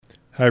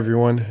Hi,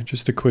 everyone.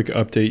 Just a quick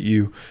update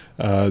you.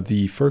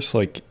 The first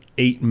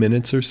 8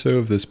 minutes or so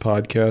of this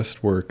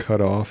podcast were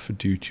cut off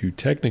due to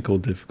technical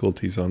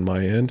difficulties on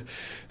my end.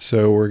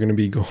 So we're going to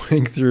be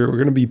we're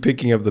going to be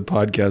picking up the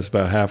podcast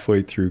about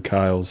halfway through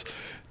Kyle's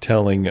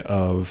telling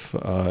of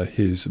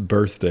his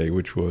birthday,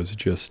 which was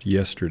just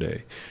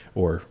yesterday,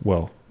 or,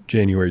 well,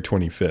 January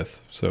 25th.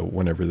 So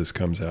whenever this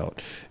comes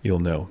out, you'll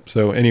know.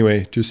 So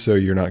anyway, just so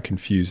you're not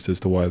confused as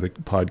to why the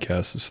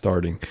podcast is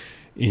starting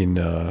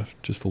in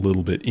just a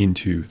little bit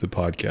into the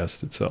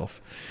podcast itself.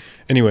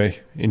 Anyway,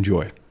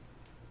 enjoy.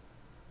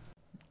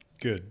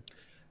 Good.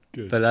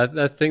 But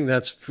I think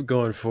that's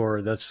going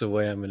forward. That's the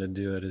way I'm going to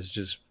do it. Is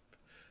just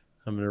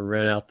I'm going to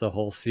rent out the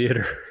whole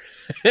theater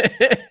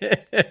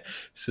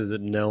so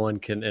that no one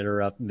can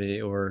interrupt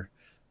me or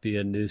be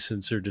a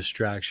nuisance or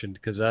distraction.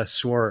 Because I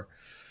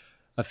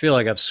feel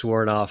like I've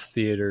sworn off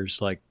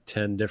theaters like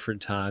 10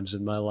 different times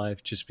in my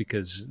life just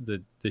because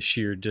the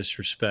sheer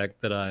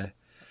disrespect that I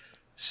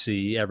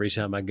see every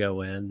time I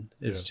go in.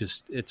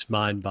 It's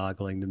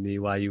mind-boggling to me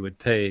why you would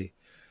pay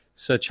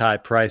such high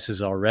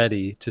prices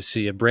already to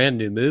see a brand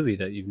new movie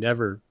that you've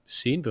never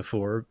seen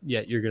before,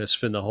 yet you're going to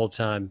spend the whole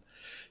time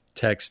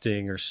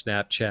texting or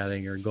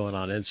Snapchatting or going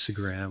on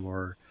Instagram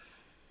or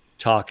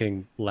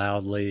talking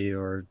loudly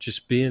or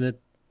just being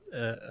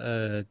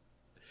a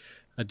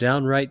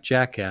downright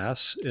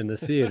jackass in the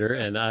theater.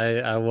 And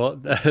I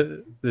won't,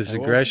 this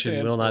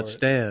aggression will not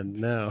stand.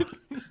 No.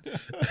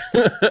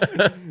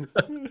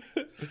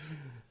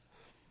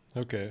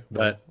 Okay.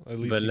 Well, at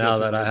least but now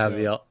that I have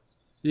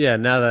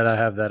now that I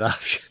have that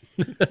option,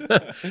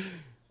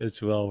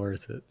 it's well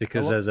worth it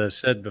because as I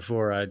said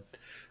before,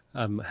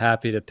 I'm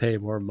happy to pay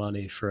more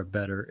money for a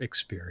better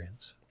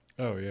experience.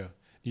 Oh yeah.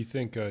 You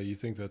think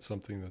that's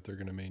something that they're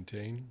going to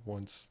maintain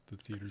once the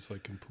theater's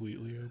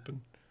completely open?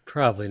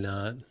 Probably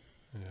not.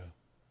 Yeah.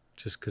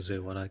 Just because they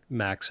want to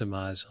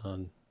maximize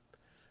on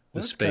the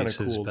That's spaces.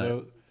 Kind of cool,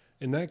 though.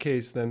 In that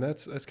case, then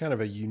that's kind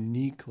of a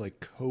unique,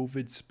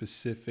 COVID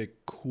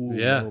specific cool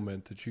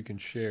moment that you can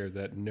share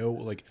that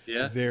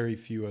very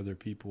few other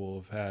people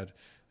have had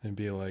and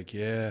be like,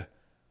 yeah,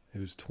 it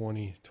was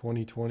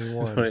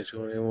 2021.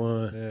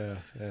 2021. Yeah.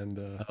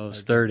 And I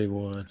was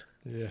 31.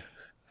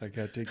 I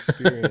got to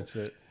experience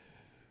it.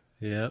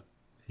 Yep.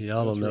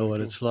 Y'all don't know what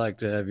it's like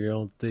to have your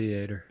own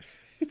theater.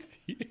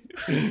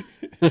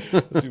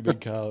 That's a big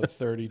Kyle at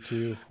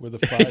 32 with a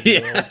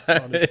 5-year-old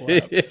on his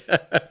lap.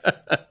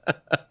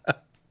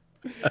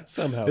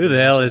 Somehow. Who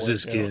the hell is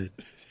this kid?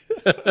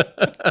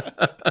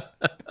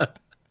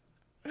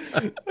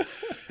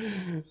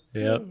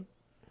 Yep.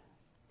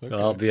 Okay,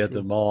 I'll be at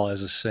the mall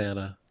as a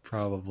Santa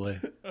probably.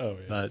 Oh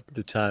yeah. By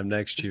the time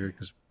next year,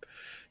 because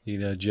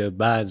Joe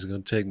Biden's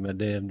going to take my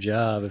damn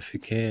job if he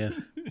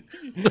can.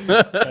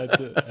 at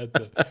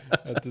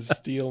the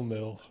steel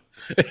mill.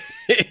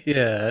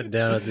 Yeah,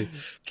 down at the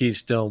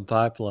Keystone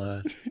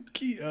Pipeline.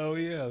 Oh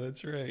yeah,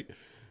 that's right.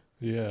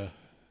 Yeah.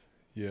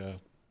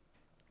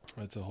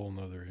 That's a whole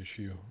nother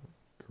issue.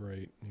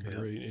 Great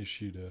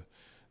issue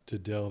to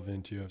delve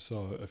into. I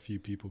saw a few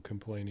people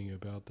complaining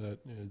about that.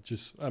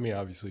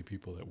 Obviously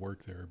people that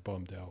work there are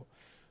bummed out.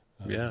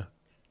 Yeah.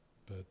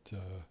 But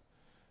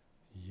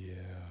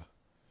yeah,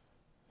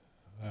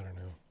 I don't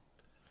know.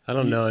 I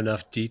don't know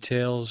enough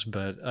details,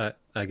 but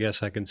I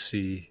guess I can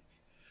see.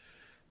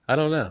 I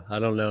don't know. I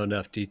don't know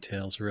enough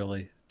details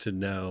really to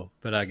know,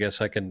 but I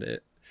guess I can,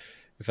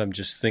 if I'm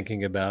just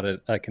thinking about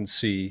it, I can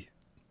see,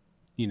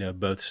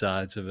 both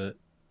sides of it,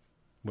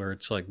 where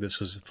it's like this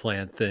was a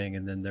planned thing,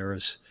 and then there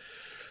was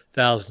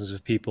thousands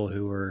of people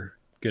who were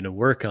going to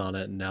work on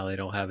it, and now they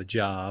don't have a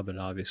job, and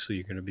obviously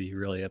you're going to be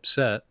really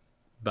upset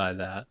by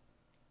that.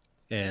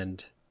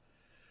 And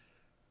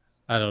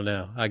I don't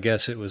know. I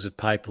guess it was a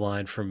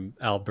pipeline from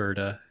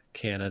Alberta,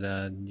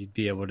 Canada, and you'd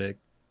be able to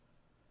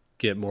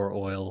get more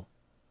oil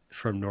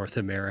from North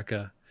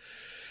America.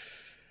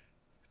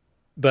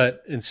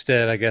 But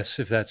instead, I guess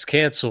if that's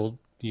canceled,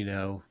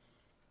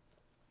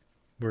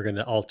 we're going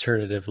to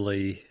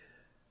alternatively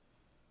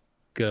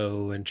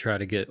go and try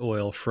to get more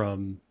oil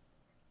from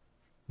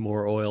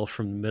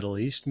the Middle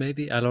East,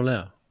 maybe? I don't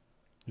know.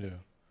 Yeah.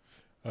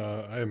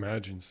 I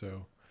imagine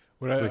so.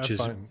 Which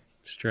is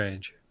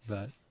strange,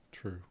 but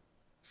true.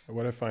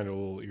 What I find a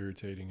little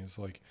irritating is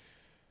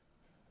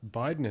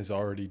Biden has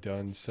already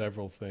done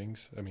several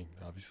things. I mean,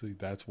 obviously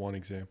that's one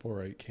example,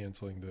 right?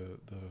 Canceling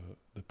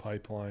the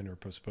pipeline or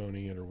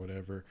postponing it or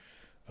whatever.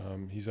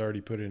 He's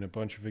already put in a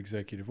bunch of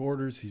executive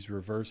orders. He's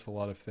reversed a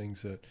lot of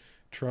things that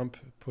Trump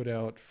put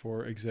out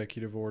for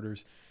executive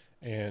orders.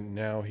 And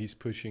now he's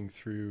pushing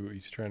through,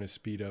 he's trying to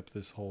speed up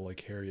this whole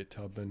Harriet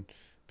Tubman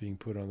being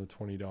put on the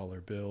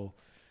 $20 bill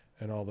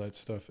and all that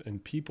stuff.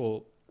 And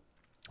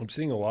I'm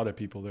seeing a lot of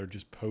people that are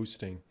just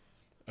posting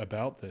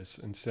about this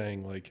and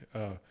saying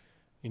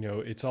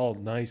it's all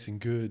nice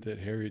and good that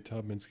Harriet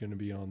Tubman's going to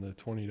be on the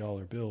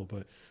 $20 bill,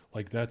 but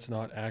that's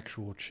not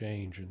actual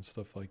change and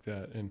stuff like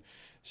that. And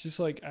it's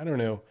just I don't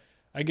know.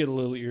 I get a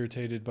little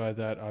irritated by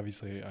that.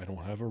 Obviously, I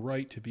don't have a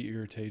right to be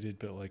irritated,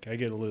 but I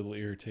get a little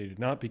irritated,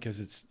 not because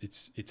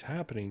it's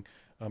happening,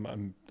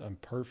 I'm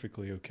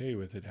perfectly okay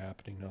with it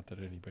happening. Not that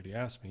anybody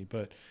asked me,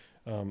 but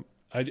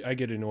I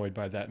get annoyed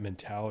by that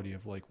mentality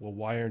of like, well,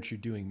 why aren't you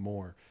doing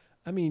more?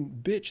 I mean,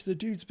 bitch, the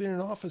dude's been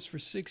in office for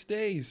 6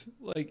 days.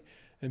 Like,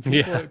 and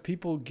Yeah.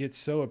 people get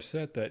so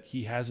upset that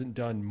he hasn't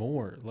done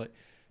more. Like,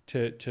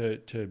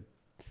 to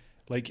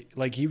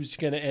like he was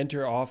gonna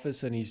enter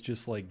office and he's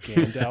just like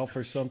Gandalf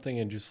or something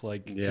and just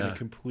like gonna Yeah.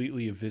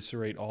 completely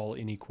eviscerate all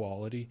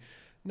inequality.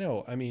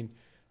 No, I mean,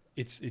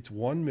 it's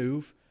one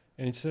move,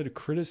 and instead of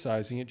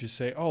criticizing it, just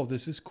say, oh,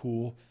 this is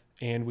cool,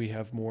 and we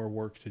have more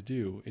work to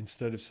do.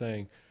 Instead of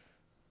saying,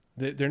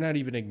 they're not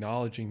even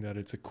acknowledging that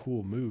it's a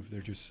cool move.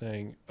 They're just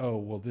saying, "Oh,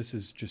 well, this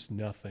is just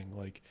nothing.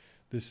 Like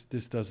this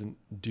doesn't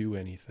do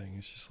anything."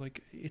 It's just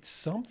like it's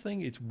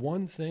something. It's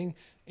one thing,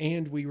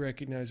 and we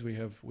recognize we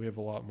have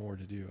a lot more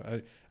to do.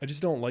 I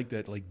just don't like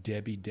that like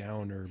Debbie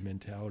Downer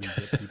mentality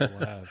that people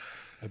have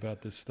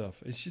about this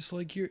stuff. It's just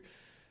like you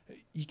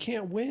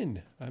can't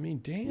win. I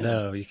mean, damn.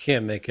 No, you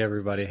can't make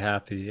everybody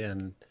happy,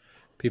 and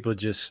people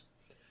just,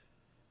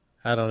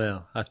 I don't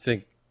know. I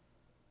think,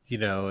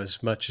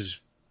 as much as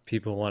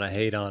people want to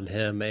hate on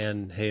him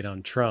and hate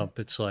on Trump,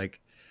 it's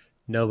like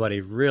nobody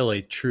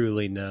really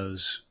truly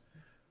knows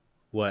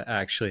what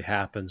actually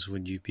happens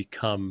when you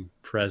become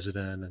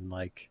president, and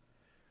like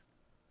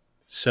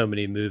so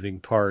many moving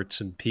parts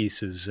and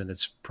pieces, and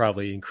it's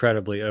probably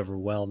incredibly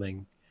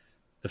overwhelming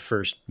the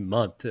first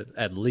month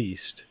at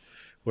least,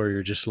 where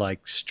you're just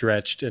like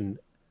stretched in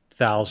a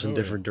thousand Oh yeah.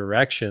 different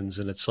directions,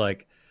 and it's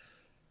like,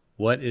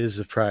 what is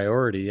the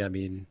priority? I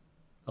mean,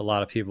 a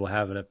lot of people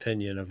have an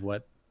opinion of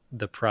what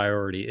the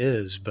priority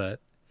is, but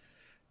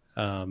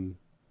um,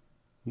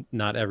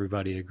 not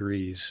everybody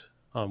agrees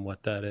on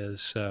what that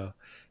is. So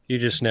you're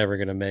just never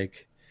gonna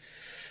make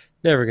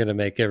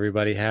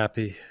everybody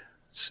happy.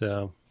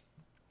 So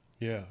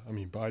Yeah, I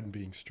mean Biden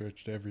being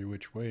stretched every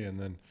which way, and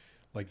then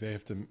like they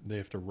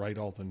have to write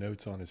all the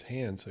notes on his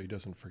hand so he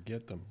doesn't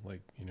forget them.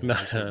 Like no,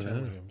 as they're no.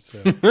 telling him.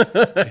 So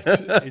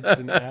it's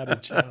an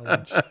added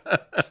challenge.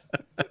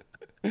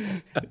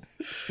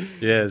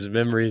 Yeah, his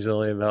memory's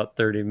only about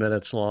 30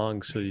 minutes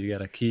long, so you got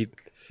to keep.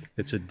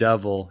 It's a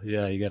devil.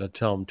 Yeah, you got to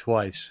tell him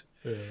twice.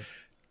 Yeah,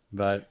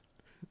 But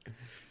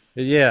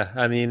yeah,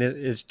 I mean,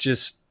 it's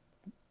just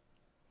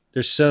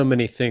there's so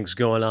many things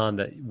going on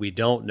that we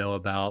don't know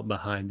about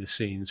behind the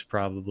scenes,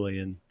 probably,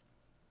 and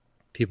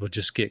people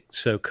just get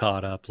so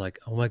caught up, like,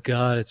 oh my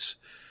God,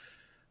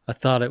 I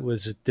thought it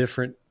was a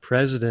different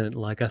president.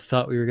 Like, I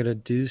thought we were gonna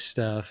do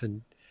stuff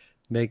and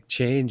make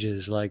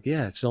changes. Like,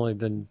 yeah, it's only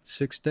been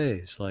 6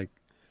 days. Like,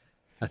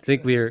 I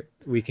think exactly.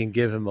 we can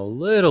give him a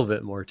little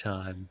bit more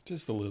time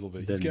Just a little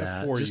bit. He's than got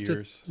that. four Just a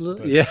years, little,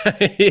 but yeah,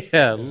 yeah, a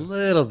yeah,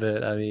 little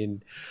bit. I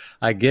mean,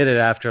 I get it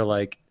after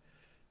like,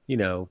 you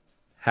know,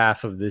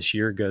 half of this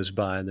year goes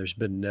by and there's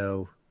been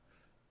no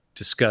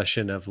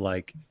discussion of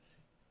like,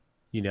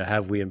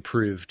 have we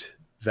improved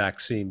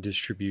vaccine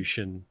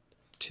distribution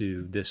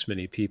to this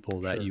many people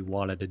that sure. you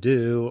wanted to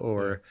do, Yeah,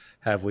 or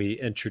have we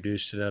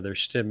introduced another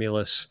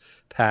stimulus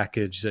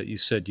package that you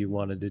said you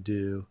wanted to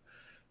do?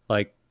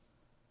 Like,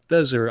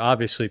 those are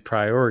obviously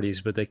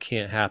priorities, but they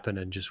can't happen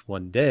in just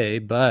one day.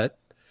 But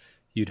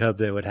you'd hope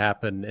they would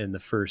happen in the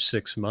first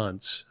 6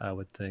 months, I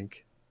would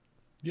think,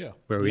 yeah,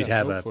 where we'd yeah.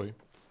 have Hopefully,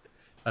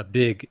 a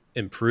big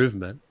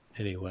improvement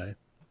anyway.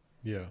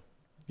 yeah,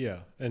 yeah.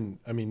 And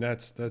I mean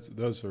that's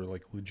those are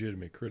like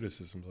legitimate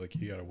criticisms. Like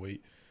you got to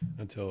wait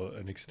until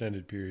an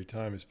extended period of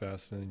time has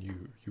passed and then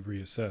you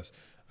reassess.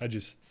 I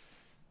just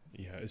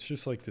yeah, it's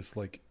just like this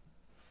like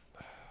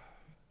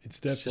it's It's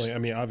definitely. just, I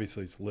mean,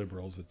 obviously, it's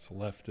liberals, it's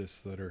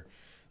leftists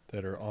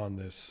that are on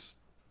this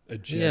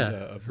yeah, agenda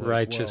of like,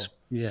 righteous. well,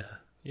 Yeah.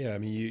 yeah. I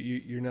mean,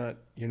 you're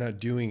not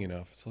doing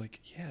enough. It's like,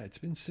 yeah, it's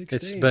been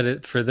six But days.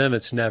 for them,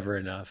 it's never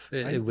enough.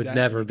 It would That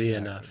never be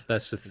exactly, enough.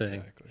 That's the thing.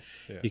 exactly.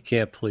 Yeah, You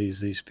can't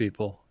please these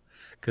people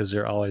because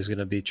they're always going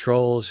to be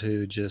trolls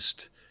who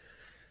just,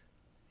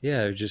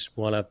 yeah, just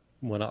want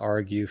to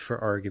argue for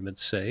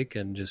argument's sake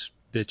and just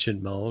bitch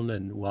and moan,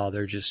 and while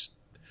they're just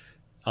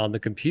on the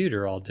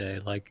computer all day,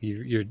 like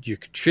you're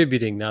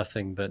contributing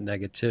nothing but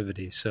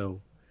negativity.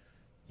 So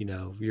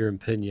your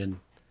opinion.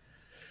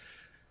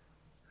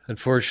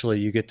 Unfortunately,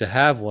 you get to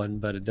have one,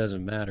 but it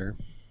doesn't matter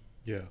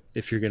yeah,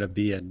 if you're gonna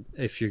be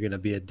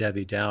a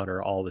Debbie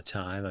Downer all the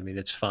time. I mean,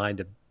 it's fine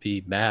to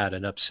be mad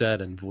and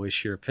upset and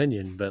voice your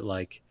opinion, but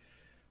like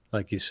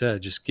you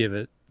said, just give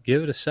it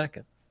a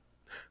second.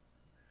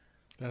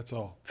 that's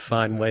all.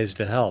 Find ways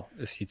Exactly. to help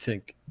if you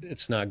think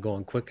it's not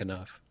going quick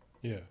enough.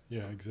 Yeah,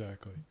 yeah,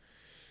 exactly.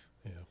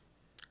 Yeah.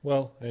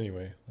 Well,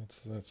 anyway,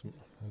 that's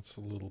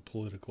a little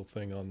political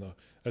thing on the.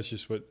 That's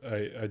just what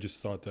I just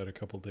thought that a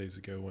couple days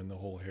ago when the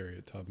whole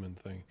Harriet Tubman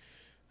thing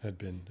had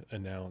been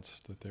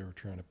announced that they were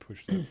trying to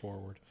push that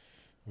forward.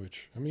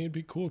 Which I mean, it'd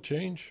be cool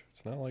change.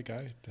 It's not like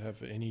I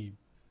have any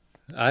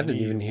I didn't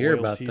any even hear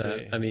about loyalty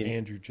that. to I mean,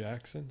 Andrew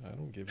Jackson. I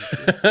don't give a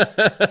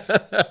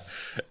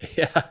shit.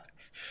 yeah,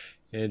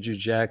 Andrew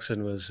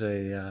Jackson was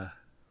a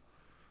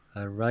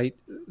right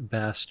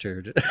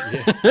bastard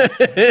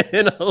Yeah,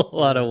 in a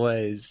lot yeah, of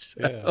ways.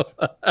 yeah, So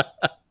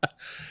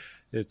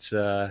it's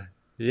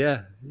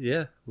Yeah,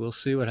 yeah. We'll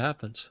see what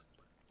happens.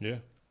 Yeah.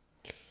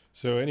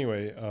 So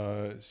anyway,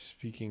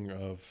 speaking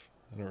of,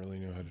 I don't really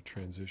know how to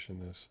transition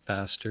this.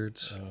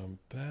 Bastards.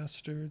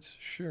 Bastards,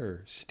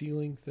 sure.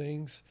 Stealing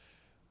things.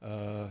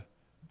 Uh,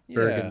 yeah.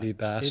 Burgundy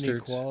bastards.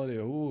 Inequality.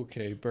 Ooh,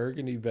 okay.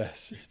 Burgundy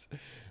bastards.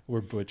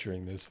 We're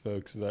butchering this,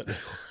 folks, but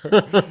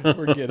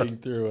we're getting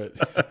through it.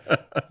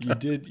 You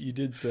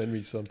did send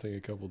me something a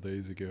couple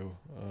days ago.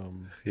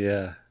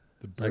 Yeah.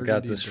 The I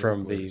got Burgundy this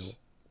from burglars.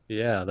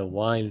 the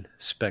Wine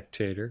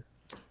Spectator.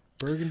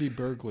 Burgundy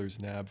burglars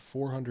nab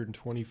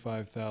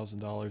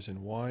 $425,000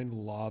 in wine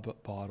lob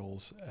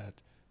bottles at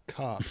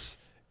cops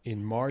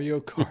in Mario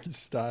Kart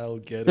style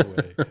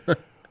getaway.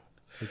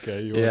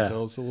 Okay, you want to Yeah.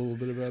 tell us a little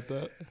bit about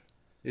that?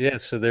 Yeah.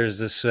 So there's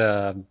this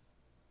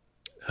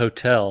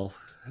hotel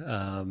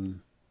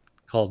um,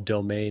 called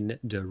Domaine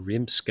de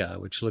Rimska,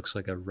 which looks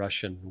like a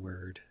Russian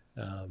word,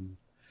 um,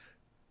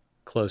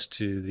 close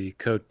to the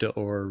Côte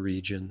d'Or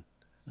region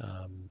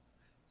um,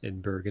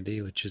 in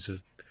Burgundy, which is a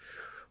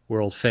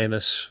world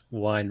famous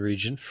wine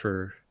region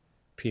for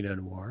Pinot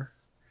Noir.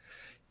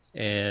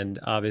 And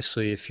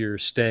obviously, if you're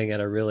staying at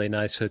a really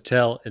nice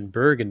hotel in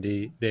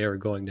Burgundy, they are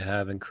going to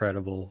have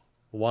incredible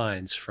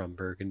wines from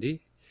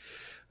Burgundy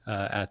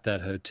at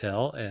that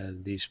hotel.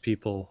 And these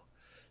people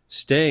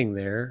staying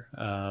there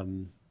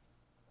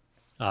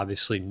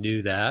obviously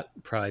knew that,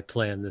 probably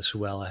planned this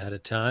well ahead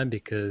of time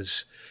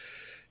because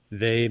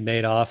they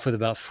made off with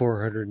about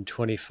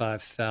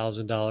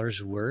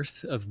 $425,000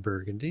 worth of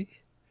Burgundy.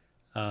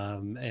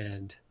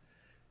 And,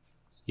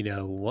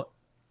 what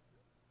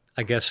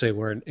I guess they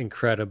weren't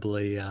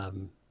incredibly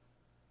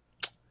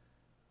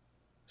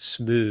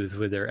smooth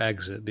with their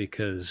exit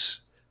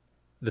because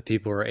the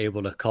people were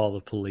able to call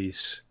the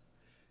police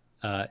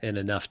in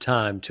enough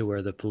time to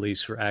where the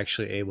police were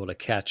actually able to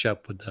catch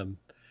up with them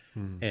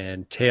Hmm.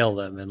 and tail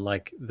them. And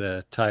like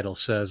the title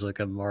says,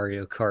 like a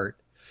Mario Kart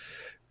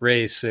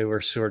race, they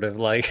were sort of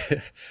like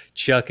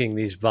chucking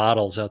these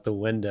bottles out the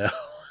window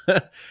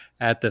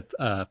at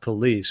the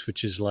police,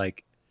 which is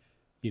like,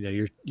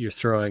 you're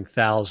throwing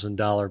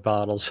 $1,000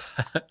 bottles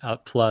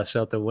out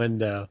the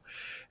window,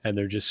 and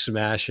they're just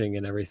smashing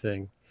and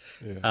everything.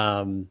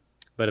 Yeah.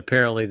 But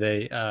apparently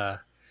they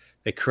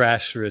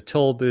crashed through a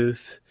toll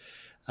booth.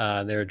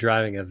 They were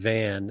driving a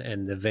van,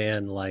 and the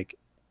van like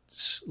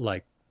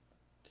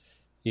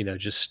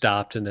just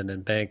stopped in an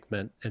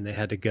embankment, and they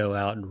had to go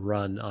out and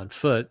run on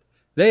foot.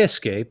 They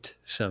escaped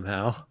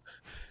somehow.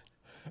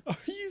 Are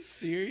you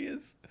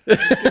serious? I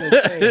was gonna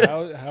say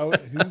how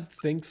who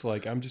thinks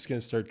like I'm just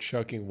gonna start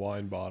chucking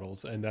wine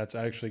bottles and that's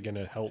actually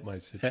gonna help my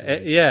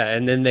situation. Yeah,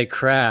 and then they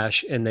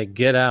crash and they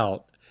get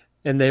out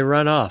and they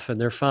run off and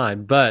they're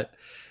fine. But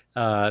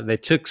they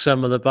took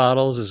some of the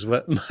bottles as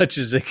much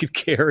as they could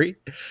carry,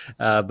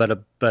 but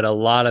a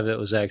lot of it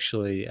was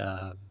actually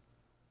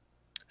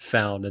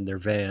found in their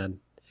van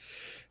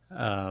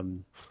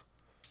um,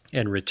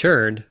 and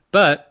returned.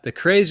 But the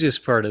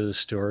craziest part of the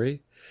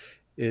story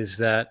is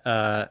that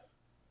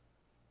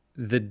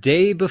the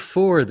day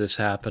before this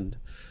happened,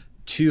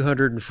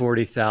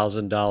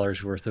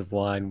 $240,000 worth of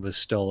wine was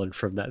stolen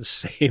from that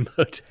same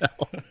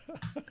hotel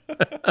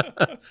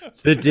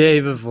the day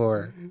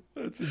before.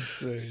 That's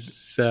insane.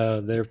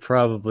 So they're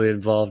probably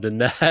involved in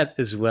that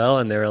as well.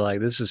 And they were like,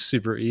 this is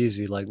super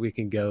easy. Like, we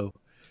can go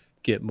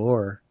get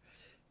more.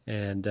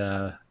 And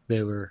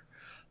they were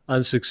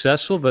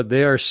unsuccessful, but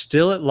they are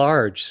still at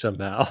large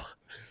somehow.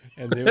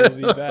 And they will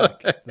be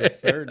back the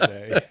third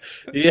day.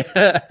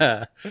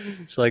 Yeah.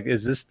 It's like,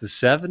 is this the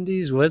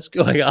 70s? What's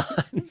going on?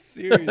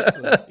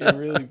 Seriously, it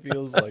really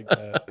feels like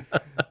that.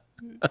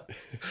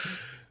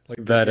 Like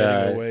they're But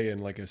getting away in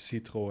like a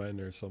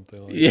Citroën or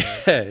something like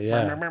yeah,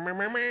 yeah.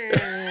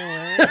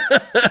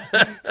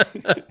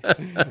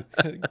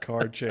 that.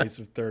 Car chase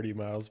of 30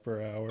 miles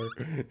per hour.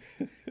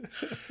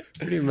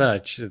 Pretty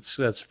much.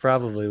 That's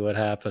probably what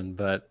happened.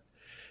 But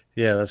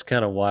yeah, that's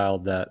kind of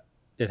wild that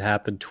it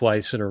happened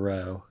twice in a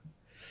row,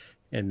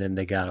 and then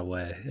they got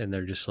away, and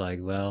they're just like,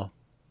 well,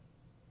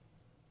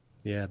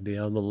 yeah, be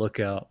on the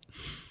lookout.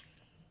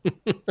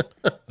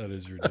 That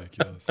is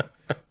ridiculous.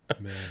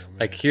 Man, oh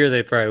Like man. here,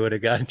 they probably would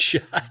have gotten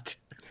shot.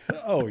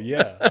 Oh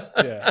yeah,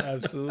 yeah,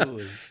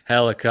 absolutely,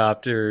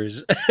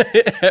 Helicopters,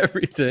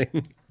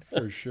 everything.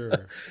 for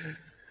sure.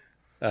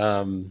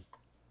 Um,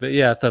 but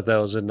yeah, I thought that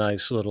was a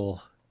nice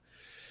little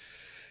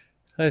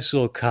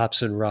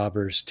cops and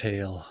robbers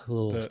tale. A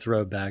little That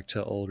throwback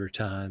to older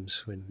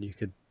times when you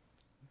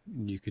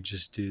could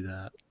just do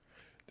that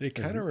they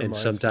kind of and reminds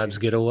sometimes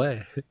me. get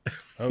away.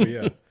 Oh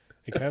yeah,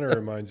 it kind of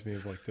reminds me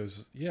of like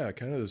those. Yeah,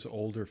 kind of those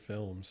older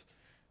films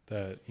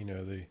that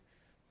they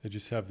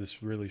just have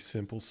this really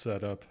simple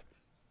setup,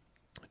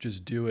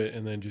 just do it,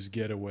 and then just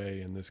get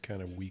away in this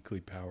kind of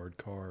weakly powered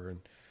car and.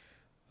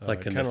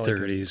 Like in the Kind of like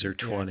a 30s or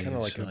kind of 20s.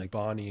 like a Like,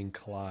 Bonnie and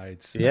Clyde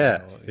yeah,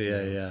 style,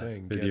 yeah.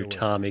 thing. With your Getaway.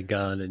 Tommy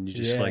gun and you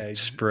just Yeah, like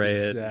spray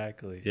it.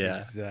 exactly. Yeah.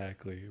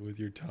 Exactly. With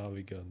your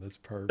Tommy gun. That's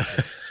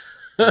perfect.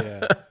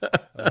 Yeah.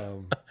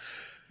 Um,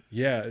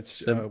 Yeah, it's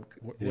So,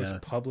 was yeah,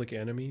 Public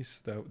Enemies,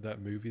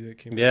 that movie that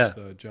came out yeah,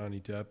 with Johnny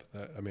Depp.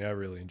 That, I mean, I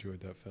really enjoyed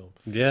that film.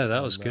 yeah.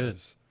 That was That good.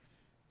 was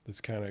that's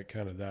kind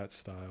of that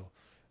style,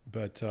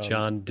 but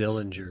John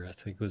Dillinger, I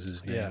think was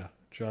his yeah, name.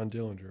 John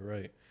Dillinger,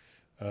 right?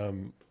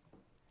 Um,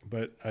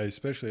 but I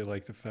especially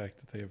like the fact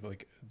that they have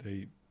like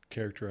they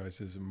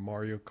characterize as a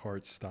Mario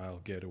Kart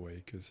style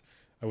getaway because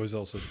I was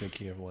also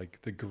thinking of like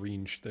the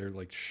green. They're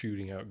like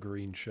shooting out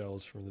green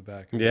shells from the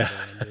back of the Yeah,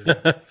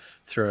 van.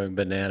 throwing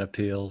banana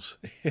peels.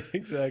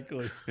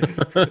 Exactly.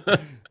 The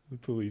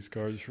police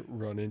cars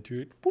run into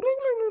it,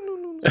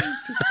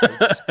 just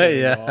start spinning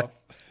Yeah, off.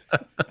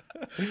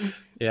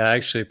 yeah. I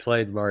actually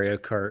played Mario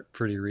Kart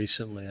pretty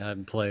recently. I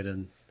haven't played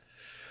in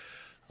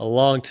a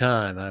long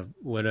time. I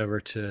went over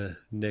to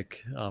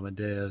Nick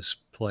Amadeo's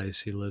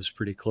place. He lives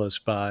pretty close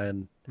by,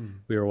 and Hmm.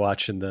 we were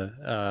watching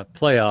the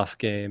playoff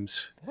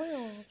games.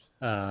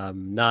 Playoffs.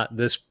 Not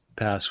this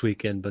past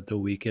weekend, but the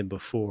weekend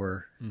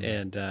before. Hmm.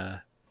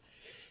 And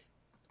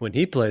when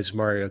he plays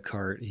Mario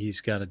Kart, he's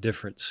got a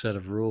different set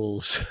of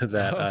rules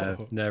that I've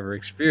Oh, never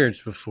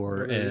experienced before.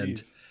 what are And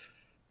these?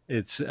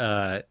 it's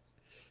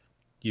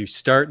you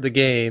start the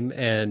game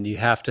and you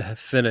have to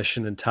finish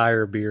an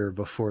entire beer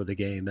before the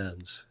game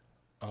ends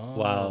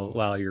while Oh,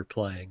 while you're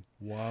playing.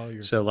 while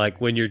you're So like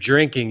playing. when you're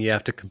drinking, you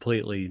have to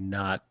completely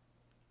not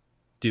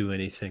do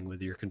anything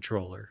with your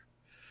controller.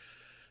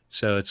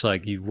 So it's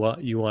like you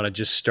want to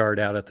just start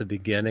out at the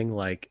beginning,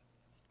 like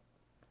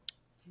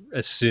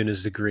as soon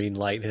as the green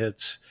light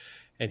hits,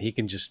 and he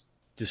can just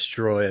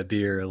destroy a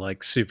beer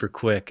like super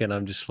quick, and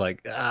I'm just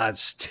like,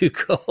 it's too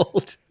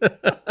cold.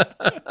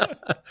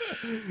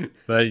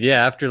 But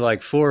yeah, after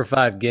like 4 or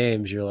 5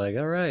 games, you're like,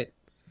 all right,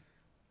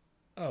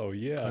 Oh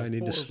yeah, probably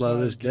need to four or slow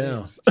this five down.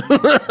 games.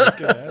 Jeez, I was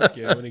gonna ask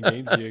you how many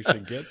games you actually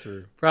get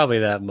through. Probably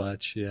that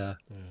much, yeah.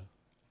 Yeah,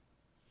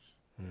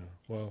 yeah.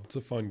 Well, it's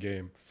a fun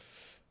game.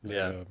 I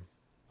Yeah.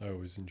 I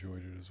always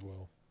enjoyed it as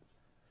well.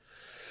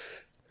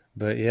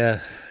 But yeah,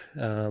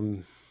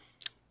 um,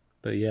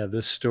 but yeah,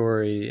 this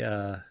story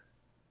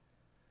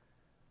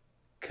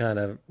kind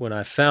of when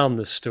I found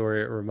this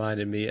story, it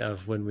reminded me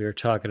of when we were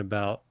talking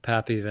about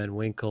Pappy Van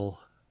Winkle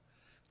Yep.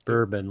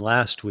 bourbon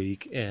last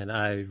week, and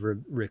I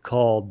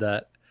recalled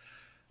that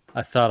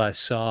I thought I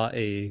saw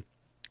a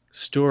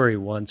story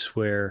once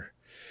where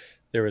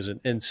there was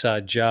an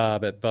inside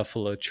job at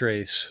Buffalo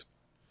Trace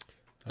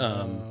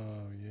um,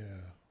 Oh yeah.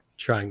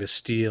 trying to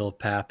steal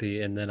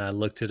Pappy, and then I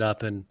looked it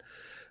up, and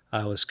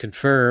I was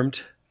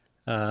confirmed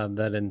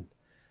that in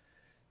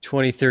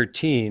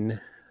 2013,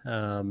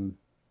 um,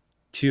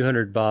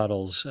 200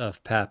 bottles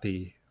of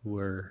Pappy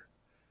were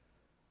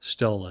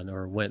stolen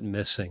or went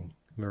missing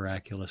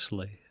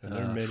miraculously And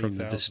they're many from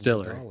the thousands of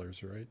distillery.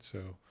 dollars, right?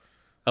 So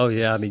Oh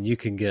yeah, I that's mean you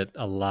can get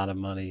a lot of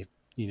money,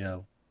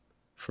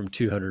 from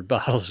 200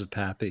 bottles of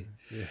Pappy.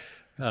 yeah.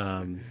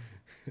 Um,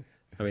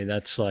 I mean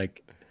that's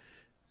like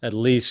at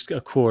least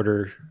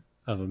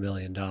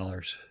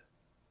 $250,000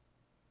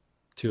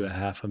 to a Hmm.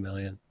 half a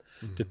million,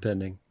 Hmm.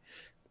 depending.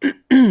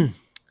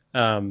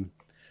 um,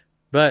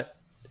 but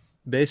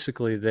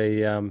basically,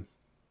 they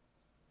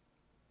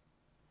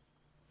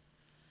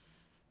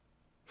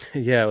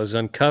yeah, it was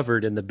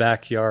uncovered in the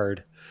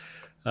backyard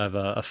of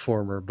a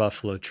former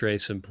Buffalo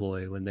Trace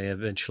employee when they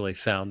eventually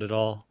found it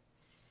all.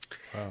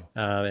 Wow.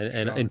 And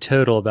in Shocking.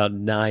 total, about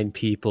 9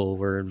 people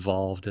were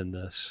involved in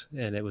this,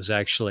 and it was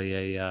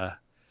actually a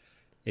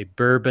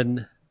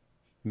bourbon,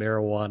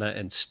 marijuana,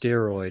 and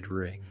steroid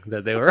ring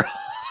that they were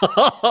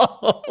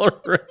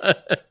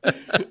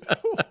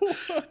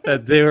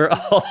that they were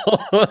all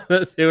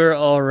that they were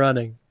all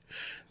running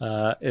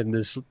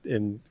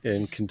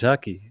in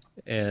Kentucky,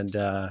 and they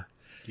had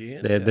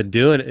Canada. been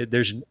doing it.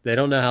 They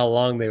don't know how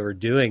long they were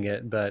doing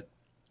it, but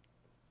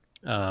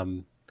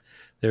um,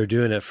 they were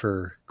doing it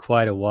for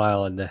quite a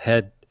while. And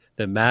the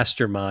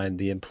mastermind,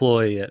 the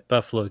employee at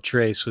Buffalo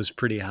Trace, was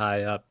pretty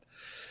high up,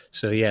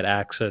 so he had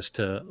access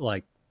to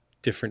like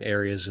different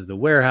areas of the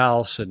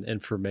warehouse and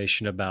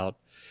information about,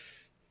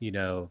 you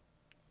know,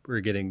 we're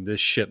getting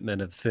this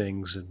shipment of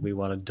things and we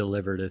want to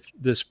deliver to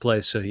this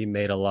place. So he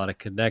made a lot of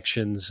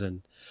connections,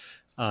 and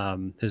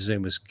his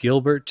name was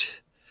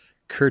Gilbert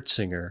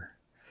Kurtzinger,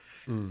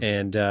 Mm.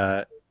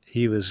 and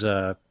he was,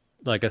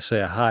 like I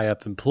say, a high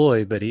up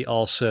employee, but he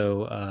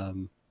also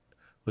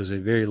was a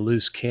very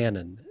loose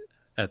cannon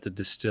at the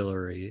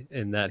distillery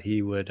in that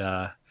he would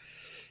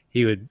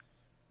he was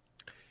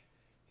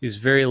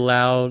very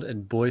loud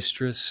and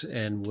boisterous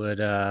and would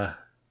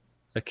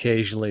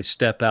occasionally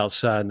step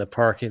outside in the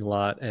parking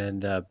lot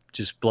and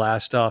just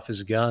blast off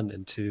his gun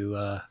into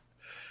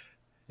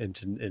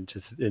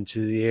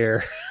the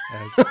air.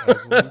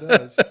 As one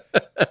does.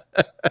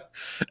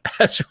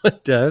 That's what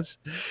it does.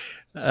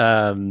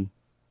 Um,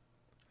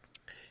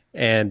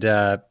 and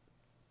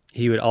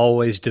he would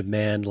always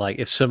demand, like,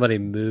 if somebody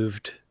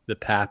moved the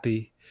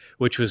Pappy,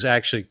 which was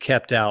actually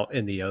kept out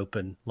in the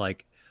open,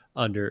 like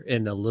under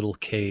in a little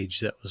cage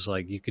that was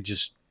like you could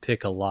just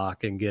pick a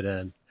lock and get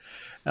in.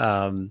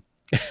 Um,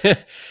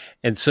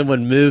 and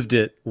someone moved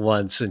it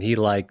once, and he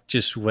like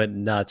just went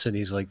nuts, and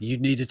he's like, "You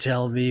need to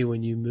tell me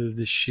when you move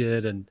this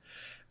shit." And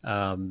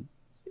um,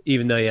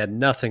 even though he had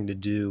nothing to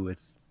do with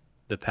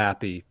the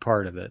Pappy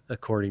part of it,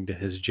 according to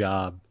his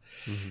job.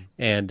 Mm-hmm.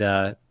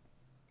 And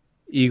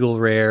Eagle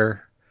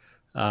Rare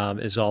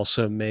is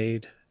also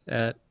made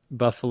at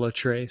Buffalo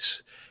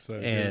Trace. Is that a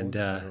good And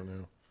one? I don't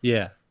know.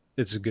 yeah,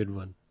 it's a good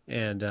one.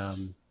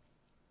 And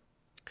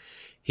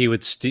he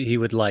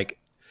would like,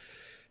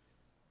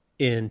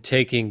 in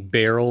taking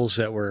barrels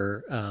that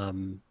were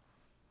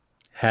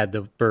had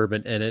the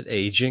bourbon in it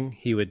aging,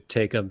 he would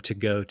take them to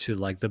go to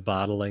like the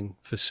bottling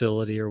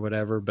facility or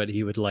whatever, but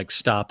he would like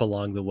stop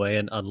along the way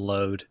and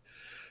unload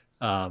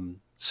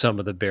some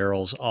of the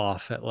barrels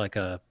off at like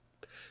a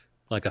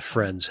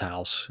friend's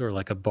house or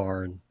like a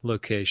barn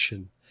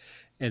location,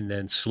 and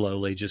then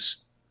slowly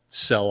just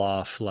sell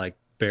off like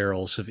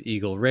barrels of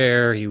Eagle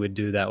Rare. He would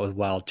do that with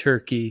Wild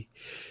Turkey.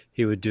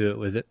 He would do it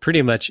with it,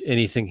 pretty much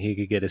anything he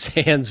could get his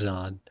hands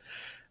on.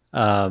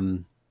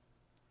 Um,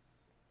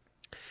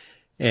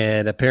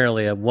 and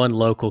apparently, one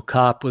local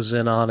cop was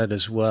in on it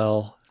as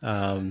well.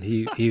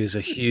 He was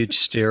a huge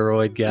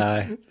steroid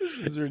guy.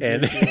 This is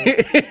And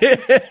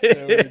ridiculous.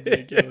 So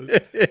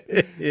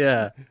ridiculous.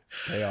 yeah,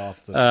 Pay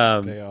off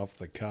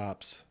the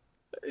cops.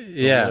 The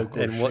yeah,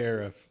 local and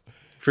sheriff.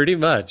 pretty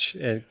much,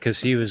 because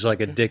he was like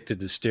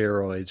addicted to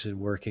steroids and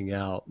working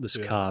out. This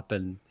Yeah. cop,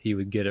 and he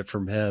would get it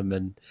from him,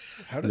 and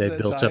How does they that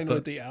built tie up in a-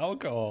 with the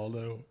alcohol,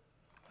 though?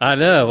 I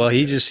know. Well,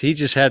 he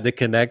just had the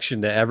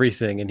connection to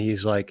everything, and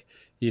he's like,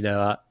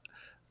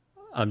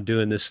 I'm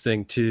doing this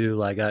thing too.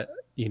 Like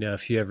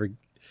if you ever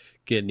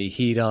get any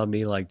heat on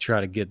me, like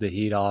try to get the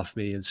heat off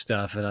me and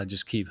stuff, and I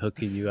just keep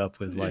hooking you up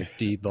with like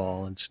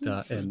D-ball and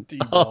stuff, So and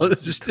D-ball all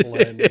is this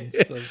Glenn and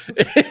stuff.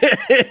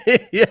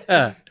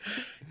 yeah.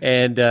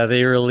 And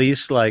they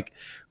released like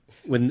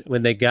when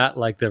they got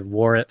like the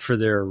warrant for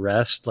their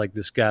arrest, like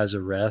this guy's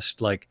arrest,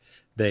 like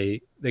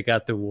they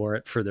got the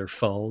warrant for their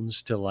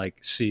phones to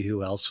like see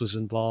who else was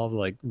involved,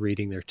 like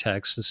reading their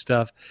texts and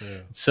stuff. Yeah.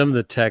 Some of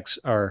the texts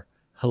are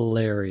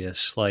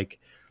hilarious. Like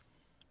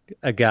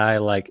a guy,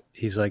 like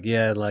he's like,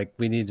 yeah, like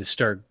we need to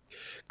start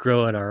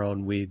growing our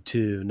own weed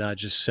too, not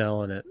just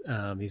selling it.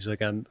 He's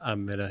like, I'm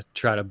gonna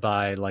try to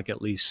buy like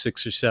at least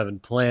 6 or 7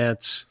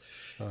 plants.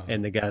 Uh-huh.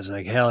 And the guy's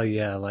like, hell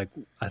yeah, like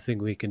I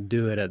think we can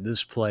do it at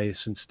this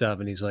place and stuff.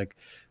 And he's like,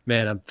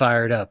 man, I'm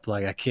fired up.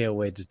 Like I can't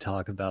wait to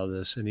talk about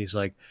this. And he's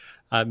like,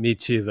 me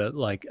too, but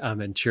like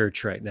I'm in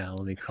church right now.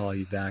 Let me call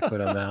you back when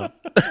I'm out.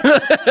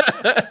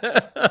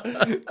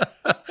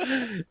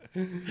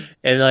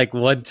 And like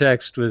one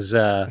text was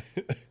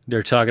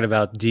they're talking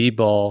about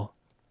D-ball,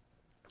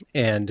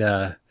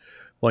 and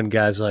one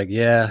guy's like,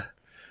 yeah,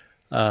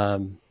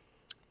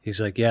 he's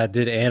like, yeah, I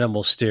did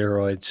animal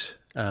steroids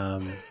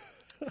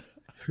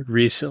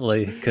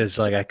recently because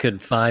like I couldn't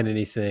find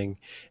anything.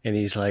 And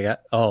he's like,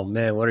 oh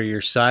man, what are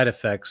your side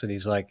effects? And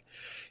he's like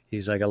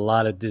a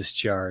lot of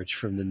discharge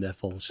from the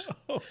nipples.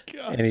 Oh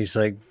God. And he's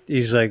like,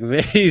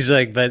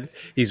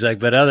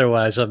 but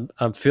otherwise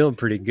I'm feeling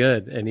pretty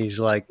good. And he's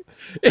like,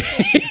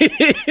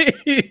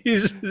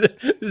 this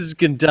is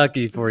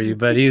Kentucky for you.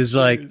 But he's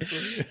like,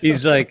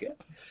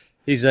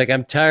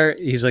 I'm tired.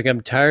 He's like,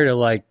 I'm tired of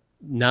like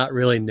not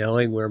really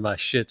knowing where my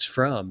shit's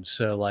from.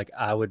 So like,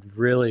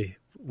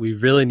 we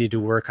really need to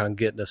work on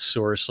getting a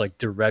source like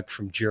direct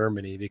from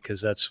Germany,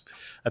 because that's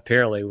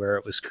apparently where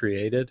it was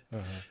created.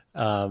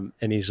 Uh-huh.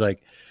 And he's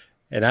like,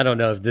 and I don't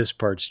know if this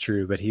part's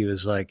true, but he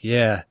was like,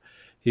 yeah,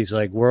 he's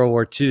like, World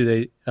War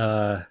II,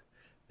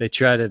 they've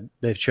tried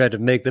to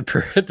make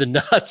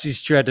the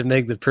Nazis tried to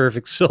make the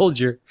perfect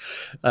soldier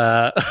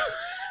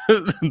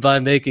by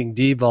making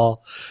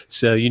D-ball,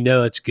 so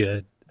it's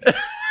good.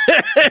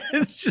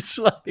 It's just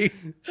like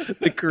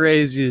the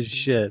craziest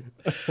shit.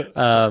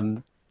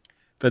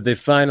 But they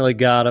finally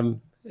got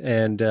him,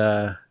 and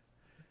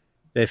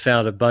they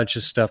found a bunch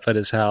of stuff at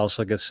his house.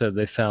 Like I said,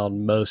 they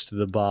found most of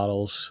the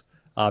bottles.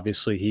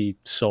 Obviously, he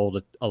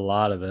sold a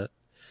lot of it.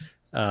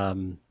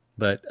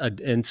 But an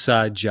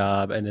inside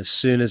job. And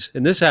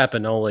and this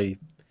happened only,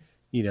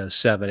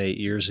 7-8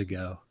 years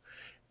ago.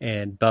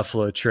 And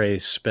Buffalo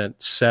Trace spent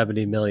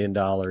 $70 million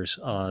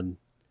on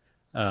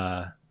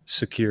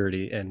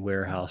security and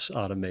warehouse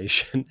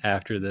automation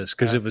after this.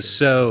 Because it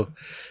was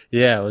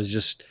it was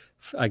just,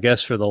 I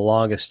guess for the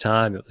longest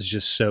time, it was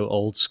just so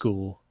old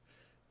school,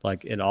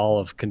 like in all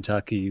of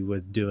Kentucky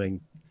with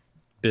doing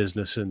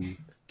business in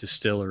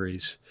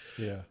distilleries,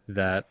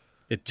 that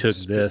it took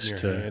this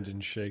to hand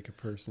and shake a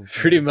person's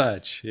pretty hand.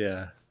 much.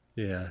 Yeah.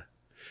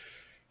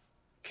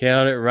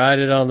 Count it, write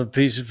it on the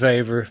piece of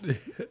paper,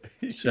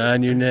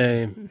 sign your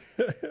name.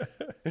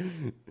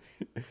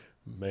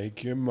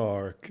 Make your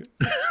mark.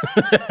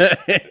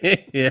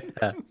 Yeah.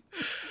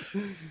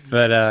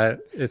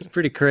 But it's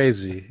pretty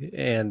crazy.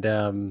 And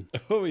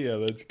oh yeah,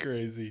 that's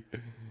crazy.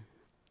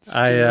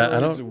 I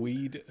don't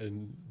weed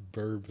and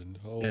bourbon.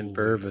 Holy and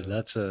bourbon.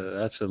 God.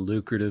 That's a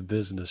lucrative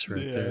business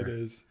right there. Yeah, it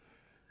is.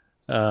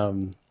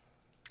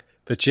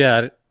 But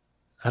yeah,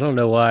 I don't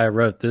know why I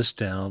wrote this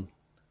down.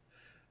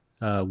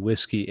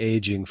 Whiskey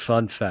aging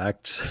fun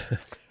facts.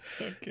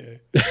 Okay.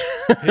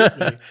 Hit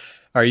me.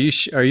 Are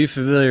you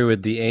familiar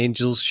with the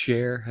Angel's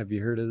Share? Have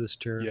you heard of this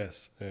term?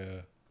 Yes.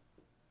 Yeah.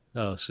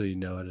 Oh, so you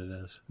know what it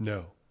is.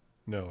 No,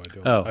 no, I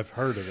don't. Oh, I've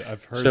heard of it.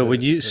 I've heard so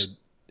when you the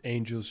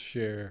angels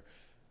share.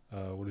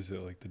 What is it,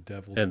 like the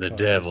devil's and the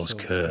cut or devil's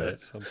something,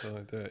 cut, something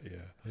like that?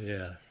 Yeah.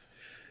 yeah,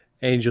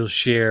 angel's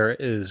share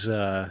is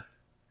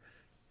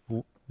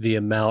the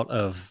amount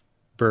of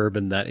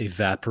bourbon that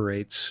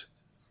evaporates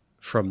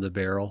from the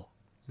barrel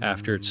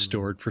after it's Mm,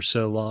 stored for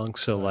so long.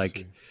 So, I like,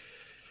 see.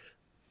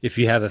 if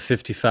you have a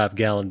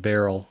 55-gallon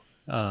barrel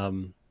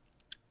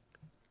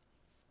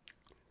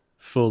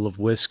full of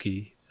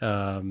whiskey,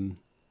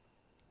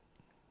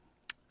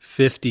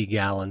 50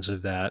 gallons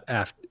of that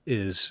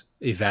is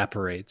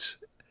evaporates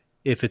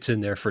if it's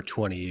in there for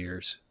 20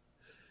 years,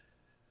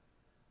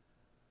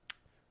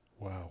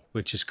 Wow.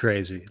 which is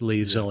crazy.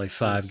 Leaves Yeah. only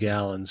 5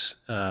 gallons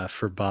Seriously.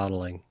 for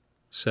bottling.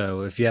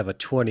 So if you have a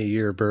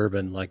 20-year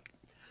bourbon, like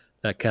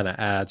that kind of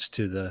adds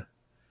to the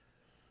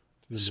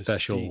The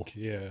special, mystique.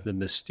 Yeah. the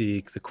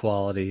mystique, the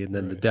quality, and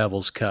then the Right.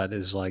 devil's cut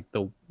is like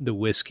the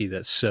whiskey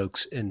that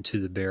soaks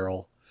into the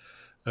barrel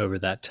over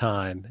that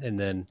time. And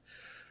then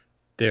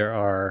there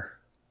are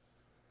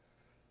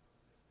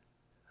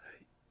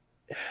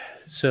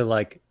so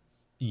like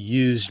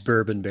used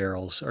bourbon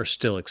barrels are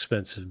still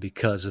expensive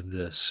because of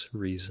this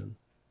reason.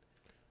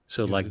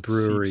 So Because like it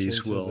seeps breweries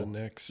into will, the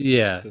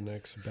yeah,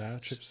 next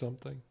batch of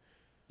something.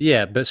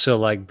 yeah, but so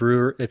like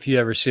brewer, if you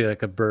ever see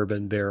like a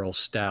bourbon barrel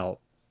stout,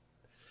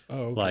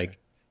 Oh, okay. like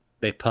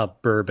they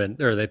pump bourbon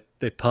or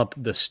they pump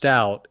the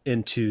stout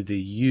into the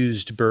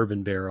used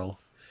bourbon barrel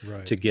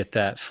Right. to get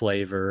that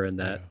flavor and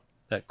Yeah.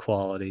 that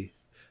quality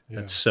Yeah.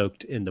 that's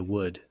soaked in the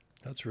wood,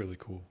 That's really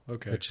cool.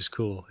 Okay. which is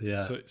cool.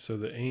 Yeah, So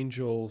the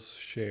angel's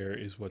share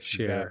is what's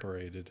share.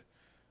 evaporated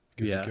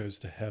because it Yeah, goes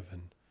to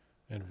heaven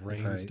and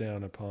rains right.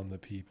 down upon the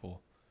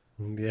people,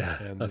 Yeah,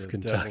 and of the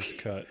devil's Kentucky.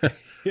 cut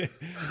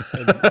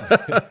and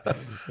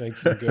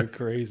makes them go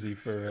crazy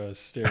for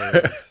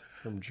steroids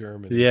from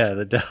Germany. Yeah,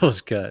 the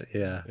devil's cut.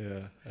 Yeah,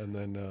 Yeah, and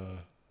then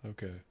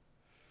okay,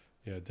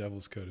 yeah,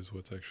 devil's cut is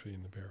what's actually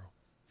in the barrel.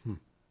 Hmm.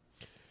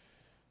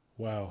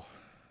 Wow,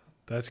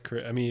 that's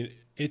crazy. I mean,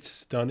 it's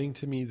stunning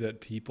to me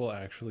that people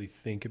actually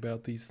think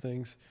about these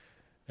things.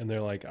 And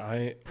they're like,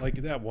 I like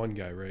that one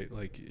guy, right?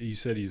 Like you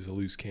said, he's a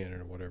loose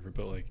cannon or whatever,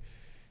 but like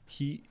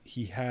he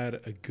had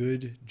a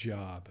good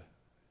job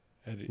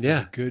in a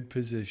yeah, good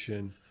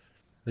position,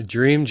 the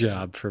dream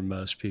job for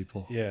most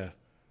people. yeah,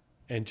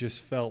 and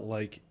just felt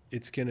like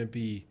it's gonna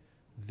be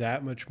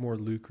that much more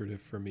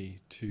lucrative for me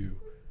to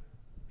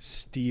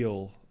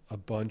steal a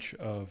bunch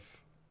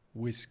of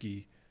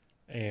whiskey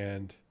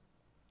and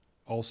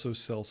also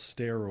sell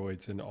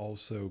steroids and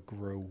also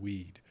grow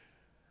weed.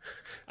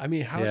 I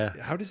mean, Yeah,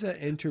 how does that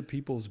enter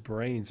people's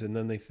brains and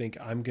then they think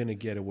I'm going to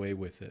get away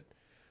with it?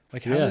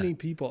 Like how yeah, many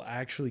people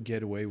actually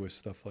get away with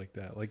stuff like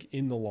that? Like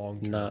in the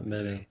long not term,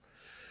 you know? many.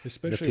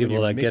 The Especially when people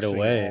you're that get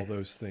mixing all away.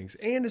 those things.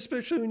 And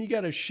especially when you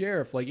got a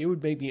sheriff, like it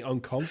would make me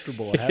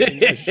uncomfortable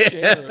having a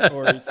sheriff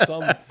or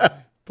some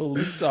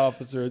police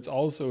officer that's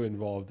also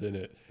involved in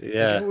it.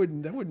 Like Yeah, that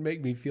would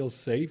make me feel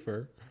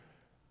safer.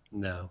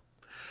 no.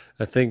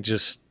 I think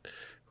just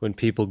when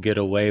people get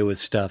away with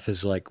stuff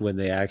is like when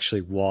they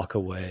actually walk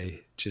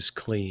away just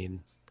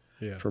clean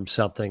Yeah. from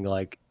something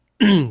like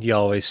you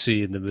always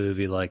see in the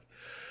movie, like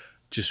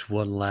just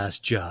one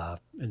last job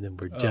and then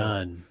we're Oh,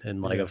 done.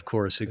 And like, yeah. of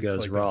course, it It's goes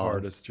like the wrong.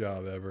 hardest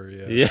job ever.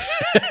 Yeah. Yeah.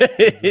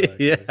 Exactly.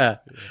 Yeah. Yeah.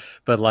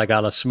 But like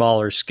on a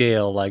smaller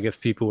scale, like if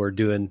people were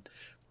doing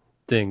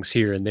things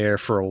here and there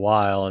for a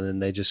while and then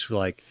they just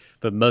like,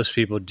 but most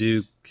people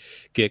do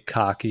get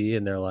cocky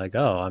and they're like,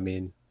 oh, I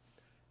mean,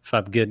 if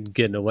I'm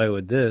getting away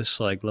with this,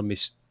 like, let me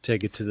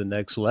take it to the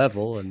next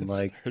level and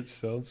like Start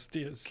selling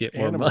get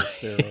more animal money.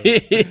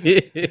 steroids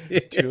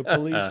to a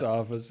police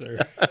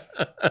officer.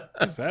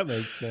 Because that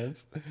makes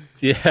sense.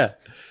 Yeah.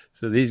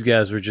 So these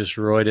guys were just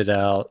roided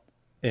out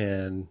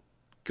and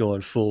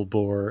going full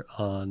bore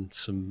on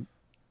some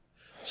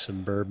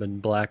bourbon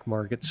black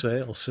market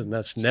sales, and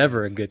that's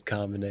never a Jeez. good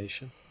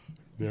combination.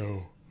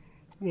 No.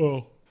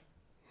 Well,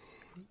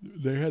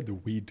 they had the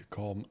weed to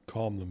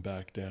calm them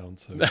back down,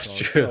 so That's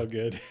it's all true.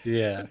 good.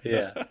 Yeah,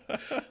 yeah.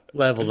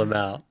 Level them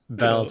out, Yeah.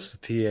 balance the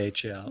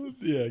pH out.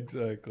 Yeah,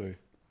 exactly.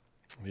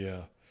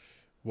 Yeah.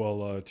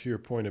 Well, to your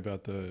point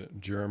about the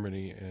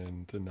Germany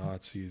and the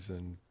Nazis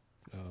and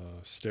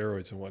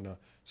steroids and whatnot.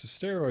 So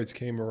steroids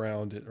came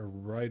around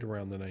right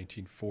around the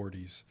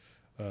 1940s.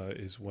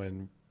 Is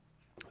when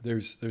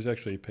there's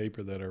actually a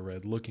paper that I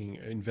read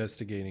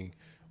investigating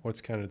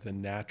what's kind of the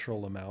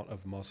natural amount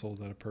of muscle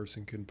that a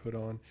person can put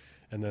on,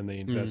 and then they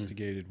Mm,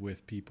 investigated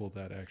with people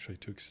that actually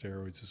took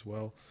steroids as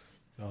well.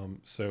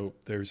 So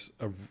there's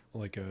a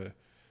like a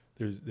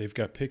there's they've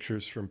got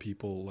pictures from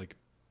people like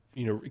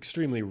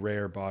extremely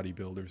rare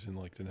bodybuilders in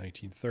like the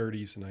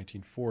 1930s and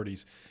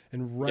 1940s,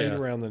 and right yeah,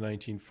 around the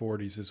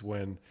 1940s is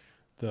when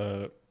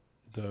the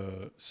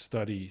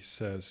study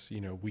says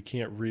we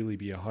can't really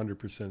be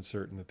 100%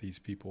 certain that these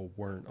people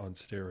weren't on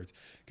steroids,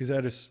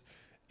 because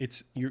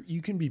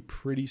you can be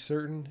pretty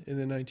certain in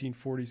the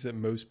 1940s that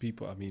most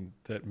people, I mean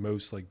that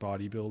most like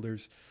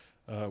bodybuilders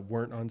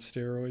weren't on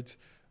steroids,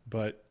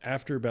 But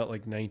after about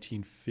like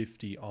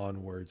 1950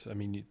 onwards, I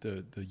mean,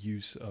 the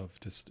use of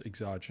just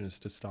exogenous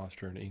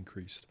testosterone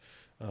increased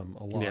a Yeah.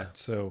 lot.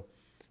 So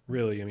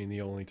really, I mean,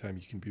 the only time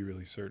you can be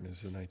really certain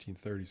is the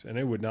 1930s. And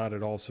it would not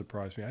at all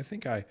surprise me. I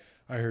think I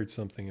heard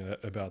something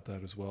about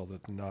that as well,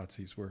 that the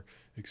Nazis were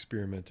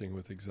experimenting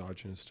with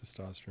exogenous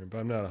testosterone, but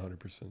I'm not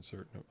 100%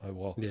 certain.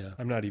 Well, Yeah.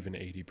 I'm not even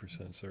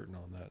 80% certain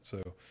on that.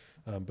 So,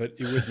 but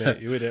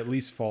it would at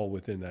least fall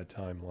within that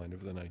timeline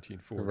of the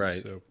 1940s.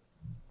 Right. So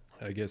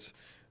I guess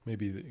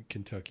maybe the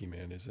Kentucky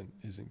man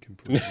isn't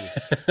completely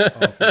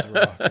off his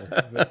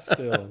rocker, but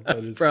still,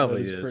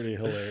 Probably that is is. pretty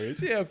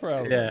hilarious. Yeah,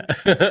 probably. Yeah.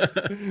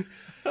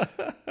 But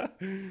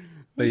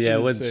That's yeah, an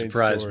it wouldn't insane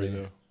surprise story, me.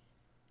 though.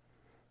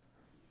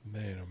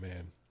 Man, oh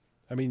man.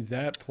 I mean,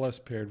 that plus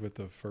paired with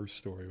the first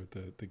story with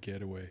the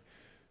getaway.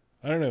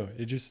 I don't know.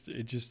 It just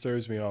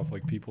throws me off,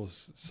 like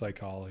people's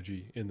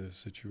psychology in those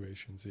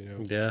situations. You know?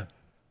 Yeah.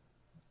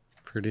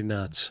 Pretty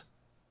nuts.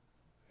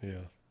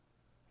 Yeah.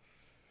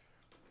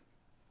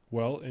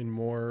 Well, in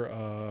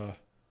more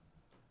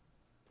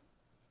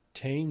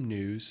tame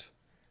news,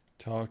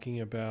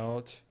 talking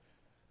about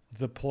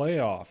the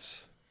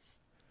playoffs.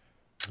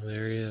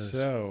 There he is.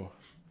 So,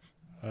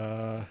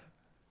 uh,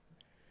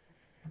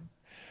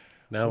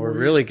 Now we're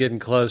really getting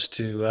close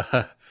to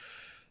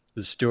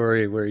the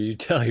story where you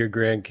tell your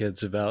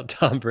grandkids about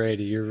Tom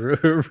Brady. You're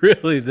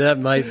really, that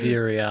might be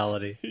a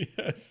reality.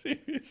 yeah,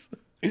 seriously.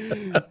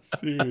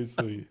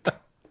 Seriously.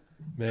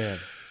 Man,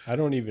 I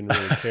don't even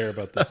really care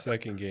about the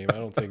second game. I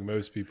don't think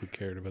most people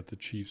cared about the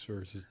Chiefs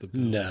versus the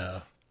Bills.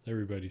 No.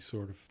 Everybody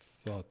sort of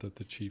thought that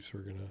the Chiefs were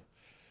going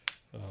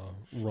to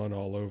run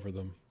all over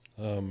them.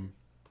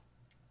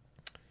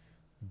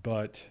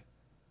 But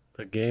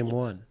game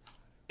one.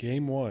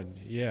 game one,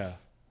 yeah.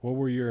 What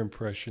were your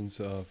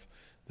impressions of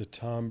the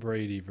Tom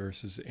Brady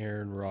versus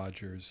Aaron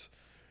Rodgers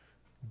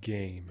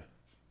game?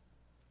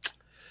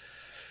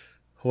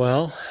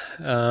 Well,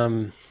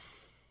 I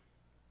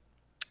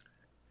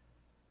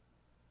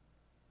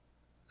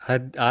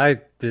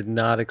did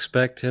not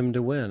expect him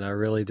to win. I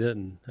really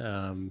didn't.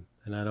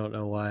 And I don't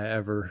know why I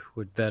ever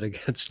would bet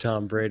against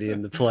Tom Brady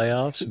in the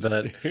playoffs,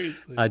 but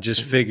Seriously. I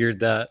just figured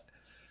that,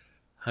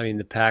 I mean,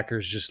 the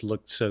Packers just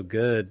looked so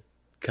good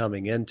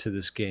coming into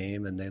this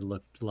game, and they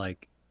looked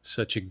like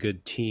such a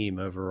good team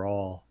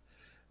overall.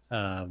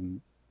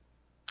 Um,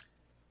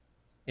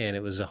 and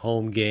it was a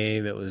home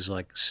game. It was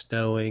like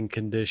snowing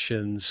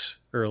conditions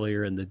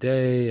earlier in the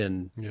day,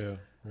 and Yeah,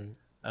 right.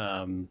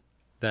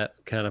 that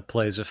kind of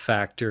plays a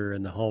factor.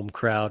 And the home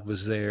crowd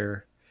was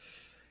there.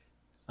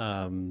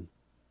 But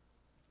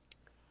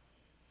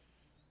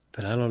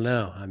I don't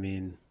know. I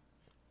mean,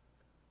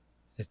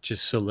 it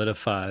just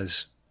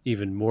solidifies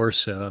even more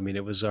so. I mean,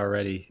 it was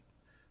already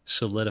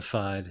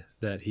solidified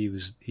that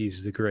he's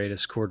the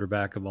greatest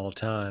quarterback of all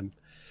time,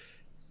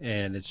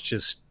 and it's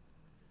just,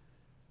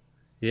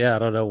 yeah, I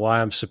don't know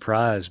why I'm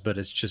surprised, but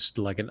it's just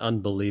like an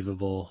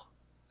unbelievable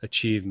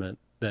achievement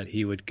that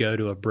he would go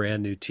to a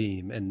brand new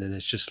team, and then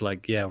it's just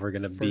like, yeah, we're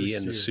going to be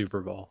in the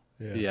Super Bowl.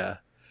 Yeah.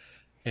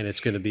 And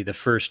it's going to be the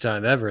first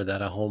time ever that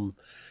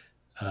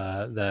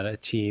that a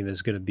team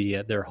is going to be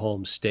at their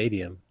home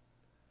stadium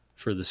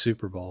for the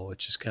Super Bowl,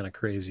 which is kind of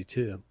crazy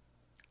too,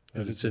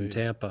 because it's in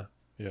Tampa.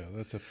 Yeah,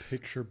 that's a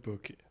picture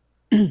book.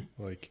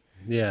 Like,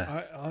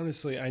 yeah,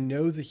 I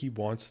know that he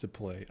wants to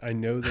play. I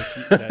know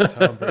that that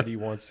Tom Brady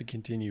wants to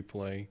continue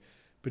playing.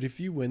 But if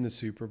you win the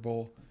Super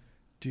Bowl,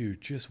 dude,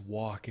 just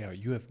walk out.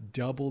 You have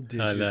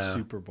double-digit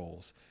Super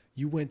Bowls.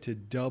 You went to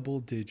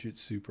double-digit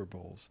Super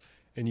Bowls,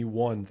 and you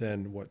won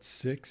then, what,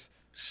 6?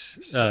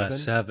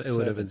 7? It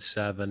would have been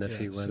 7 if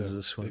he wins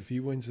this one. If he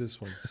wins this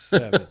one,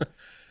 7.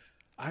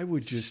 I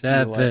would just be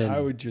like, I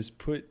would just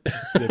put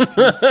the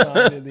peace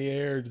sign in the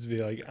air and just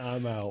be like,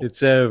 I'm out.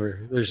 It's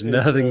over. There's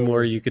nothing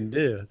more you can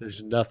do.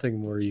 There's nothing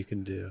more you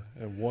can do.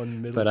 And one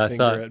middle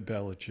finger at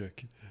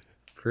Belichick.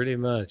 Pretty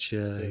much,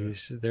 yeah.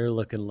 They're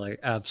looking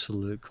like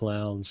absolute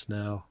clowns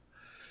now.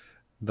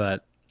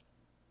 But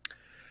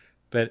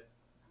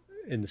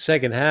in the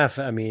second half,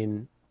 I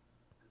mean,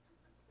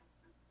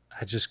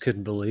 I just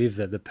couldn't believe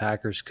that the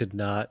Packers could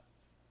not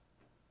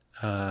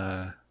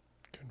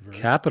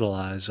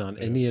capitalize on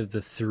any of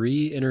the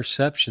 3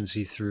 interceptions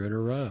he threw in a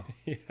row.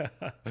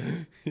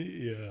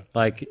 Yeah.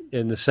 Like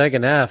in the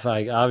second half,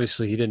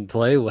 obviously he didn't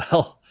play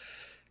well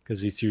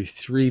because he threw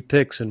 3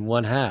 picks in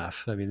one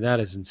half. I mean,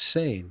 that is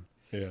insane.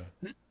 Yeah.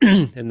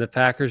 And the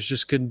Packers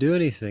just couldn't do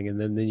anything. And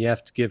then you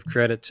have to give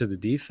credit to the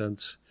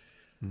defense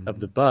of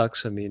the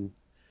Bucs. I mean,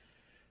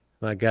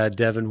 my guy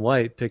Devin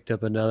White picked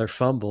up another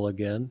fumble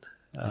again.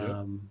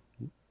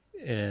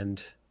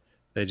 And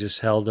they just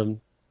held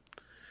him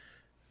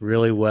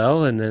really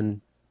well. And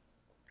then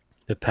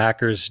the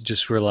Packers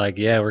just were like,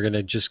 yeah, we're going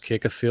to just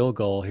kick a field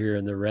goal here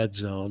in the red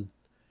zone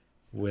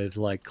with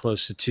like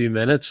close to 2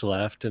 minutes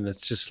left. And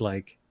it's just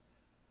like,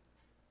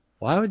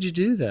 why would you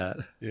do that?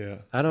 Yeah.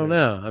 I don't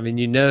know. I mean,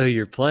 you know who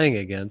you're playing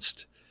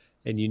against,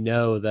 and you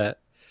know that,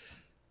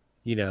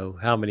 you know,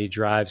 how many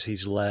drives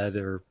he's led,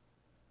 or,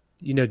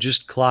 you know,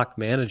 just clock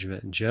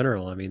management in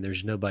general. I mean,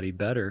 there's nobody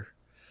better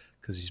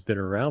because he's been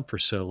around for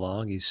so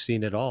long. He's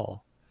seen it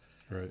all.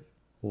 Right.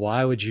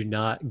 Why would you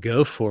not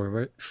go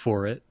for it?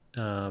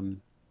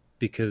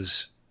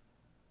 Because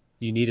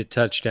you need a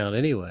touchdown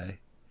anyway,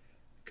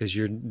 because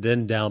you're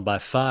then down by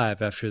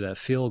 5 after that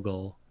field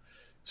goal.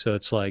 So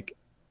it's like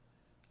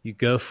you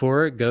go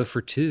for it, go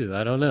for 2.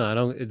 I don't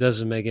know. It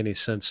doesn't make any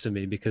sense to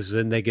me, because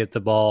then they get the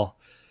ball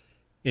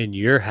in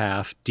your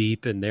half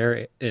deep in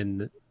there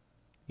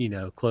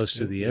close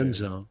to the end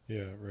zone.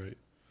 Yeah, right.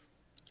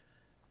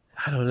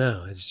 I don't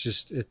know. It's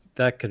just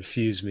that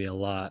confused me a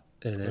lot.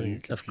 And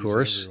then of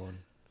course, everyone.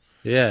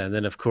 Yeah, and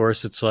then of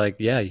course it's like,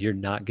 yeah, you're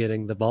not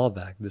getting the ball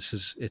back.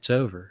 It's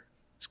over.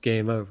 It's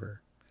game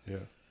over.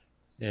 Yeah.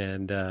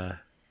 And I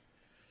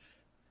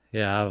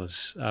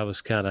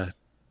was kind of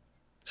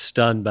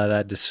stunned by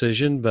that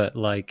decision, but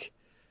like,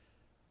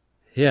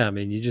 yeah, I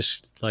mean, you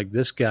just like,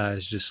 this guy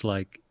is just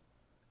like,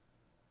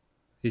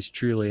 he's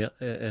truly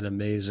an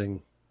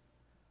amazing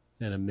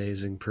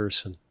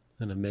person,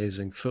 an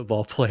amazing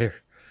football player.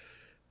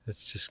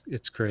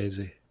 It's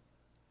crazy.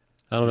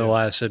 I don't know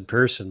why I said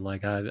person.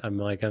 Like I'm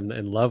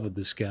in love with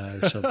this guy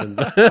or something.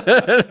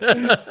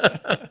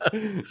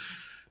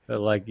 But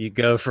like, you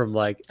go from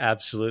like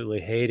absolutely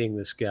hating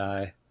this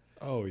guy,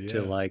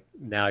 to like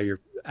now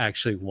you're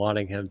actually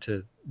wanting him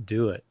to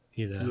do it.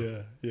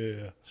 Yeah.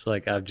 It's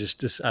like you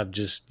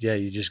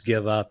just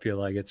give up. You're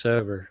like, it's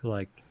over.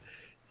 Like,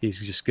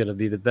 he's just gonna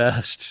be the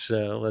best.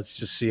 So let's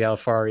just see how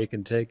far he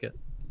can take it.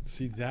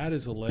 See, that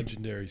is a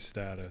legendary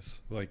status.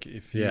 Like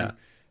if you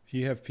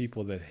have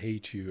people that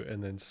hate you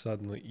and then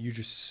suddenly you're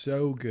just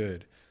so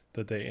good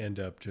that they end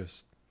up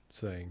just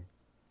saying,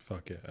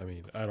 fuck it. I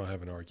mean, I don't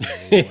have an argument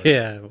anymore.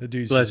 Yeah. The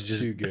dude's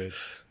just too good.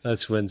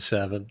 Let's win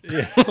 7.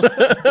 Yeah.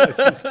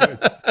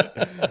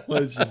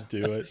 Let's just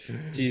do it.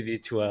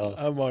 TV12.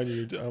 I'm on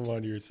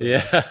your side.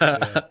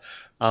 Yeah.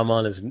 I'm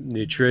on his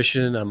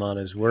nutrition. I'm on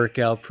his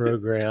workout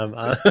program.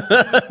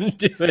 I'm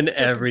doing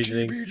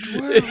everything.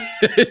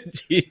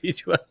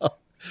 TV12.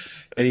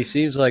 And he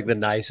seems like the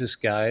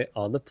nicest guy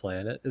on the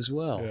planet as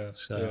well. Yeah.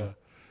 So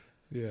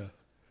yeah.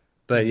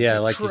 But yeah,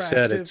 like you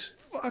said, it's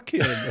fuck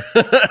him.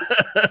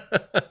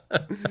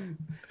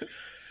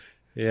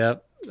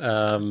 Yep.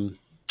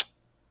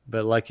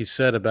 But like you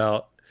said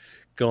about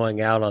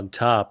going out on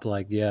top,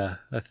 like, yeah,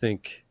 I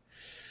think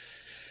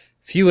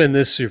if you win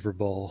this Super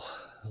Bowl,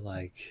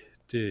 like,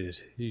 dude,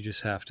 you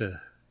have to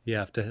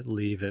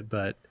leave it.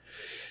 But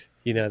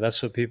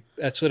that's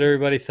what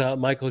everybody thought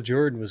Michael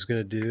Jordan was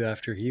going to do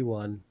after he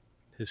won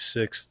his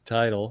 6th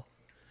title,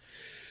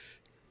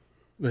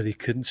 but he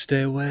couldn't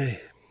stay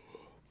away.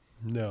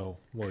 No,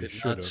 well, he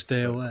should have.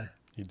 Stay away.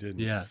 He didn't.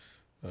 Yeah.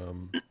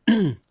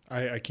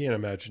 I can't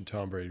imagine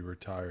Tom Brady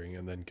retiring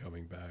and then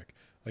coming back.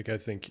 Like, I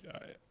think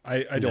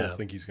I don't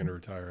think he's going to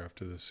retire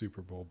after the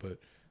Super Bowl, but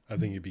I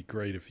think it'd be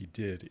great if he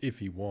did, if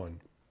he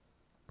won.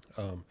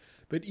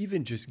 But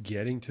even just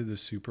getting to the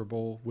Super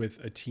Bowl with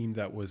a team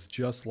that was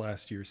just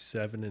last year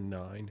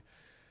 7-9,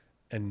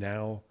 and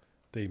now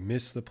they had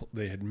missed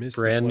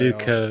brand the new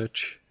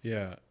coach.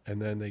 Yeah,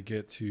 and then they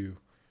get to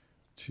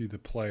the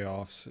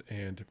playoffs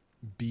and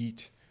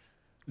beat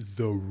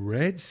the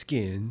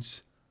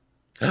Redskins.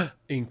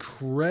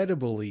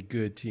 Incredibly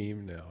good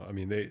team now. I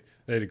mean, they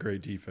had a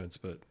great defense,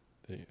 but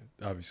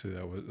obviously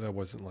that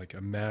wasn't like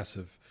a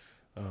massive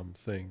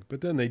thing.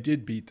 But then they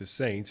did beat the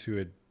Saints, who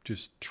had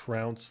just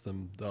trounced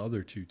them the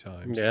other 2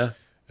 times. Yeah.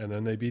 And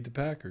then they beat the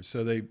Packers.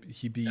 So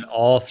he beat and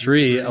all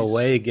 3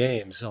 away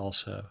games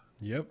also.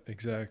 Yep,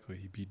 exactly.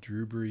 He beat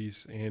Drew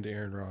Brees and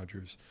Aaron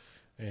Rodgers.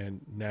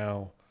 And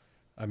now,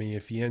 I mean,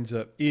 if he ends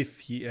up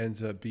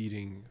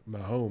beating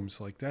Mahomes,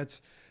 like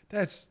that's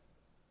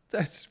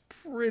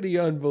pretty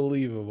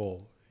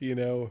unbelievable,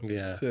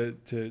 Yeah.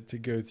 To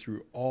go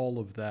through all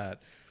of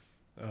that.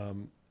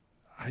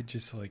 I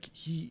just like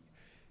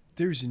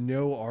there's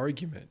no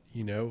argument,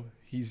 he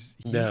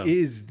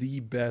is the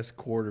best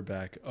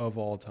quarterback of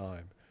all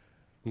time.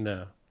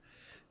 No.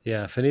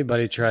 Yeah, if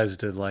anybody tries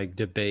to like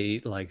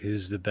debate like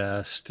who's the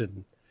best,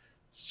 and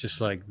it's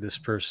just like, this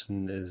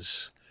person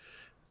is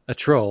a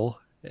troll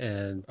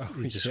and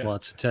he just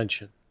wants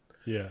attention.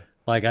 Yeah.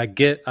 Like I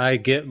get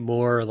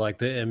more like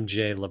the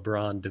MJ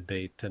LeBron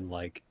debate than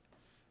like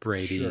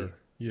Brady. Sure.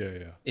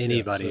 Yeah.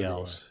 Anybody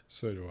else.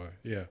 So do I.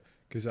 Yeah.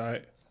 Because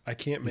I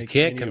can't make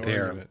you can't any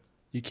compare argument.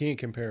 You can't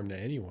compare him to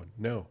anyone.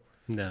 No.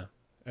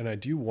 And I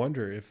do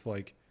wonder if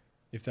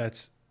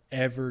that's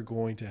ever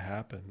going to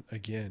happen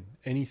again.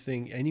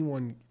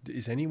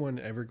 Is anyone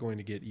ever going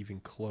to get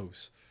even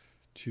close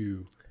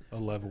to a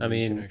level where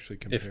you can actually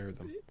compare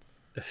them?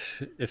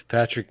 If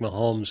Patrick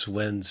Mahomes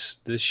wins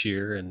this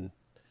year, and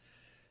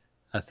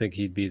I think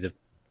he'd be the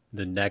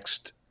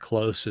next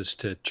closest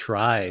to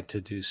try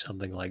to do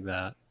something like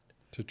that.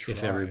 To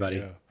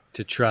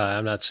try.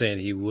 I'm not saying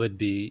he would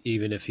be,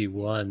 even if he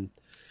won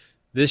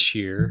this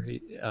year,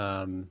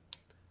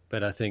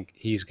 but I think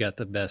he's got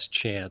the best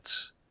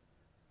chance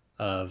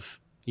of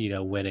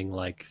winning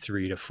like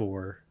 3 to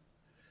 4.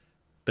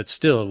 But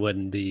still, it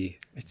wouldn't be.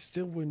 It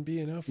still wouldn't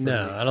be enough. For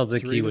no, me. I don't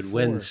think he would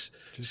win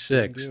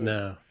 6.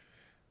 No.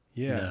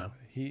 Yeah,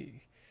 no.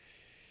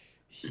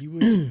 he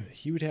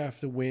would have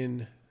to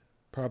win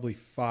probably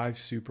 5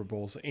 Super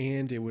Bowls,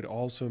 and it would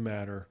also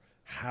matter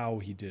how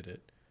he did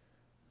it.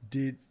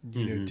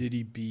 Hmm. Did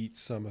he beat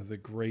some of the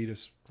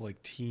greatest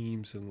like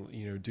teams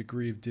and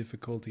degree of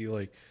difficulty?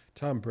 Like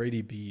Tom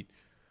Brady beat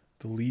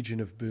the Legion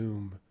of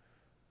Boom,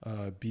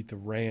 beat the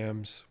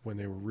Rams when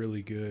they were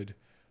really good,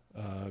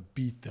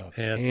 beat the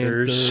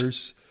Panthers.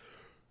 Panthers,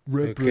 Okay.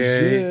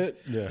 represent.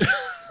 Yeah,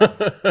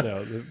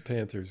 no, the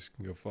Panthers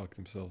can go fuck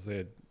themselves.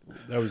 That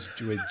was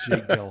with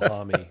Jake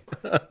Delhomme.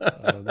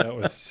 That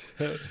was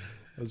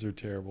those are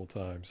terrible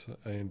times.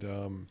 And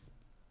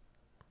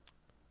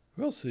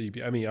who else did he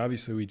beat? I mean,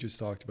 obviously we just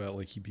talked about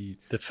like he beat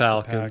The the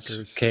Falcons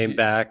Packers. came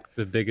back,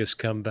 the biggest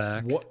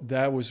comeback. What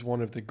that was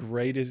one of the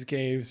greatest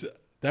games.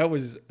 That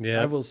was I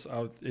Yep. will.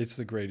 It's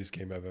the greatest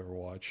game I've ever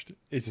watched.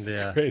 It's the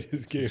Yeah. greatest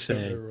It's game I've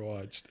insane. ever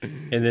watched.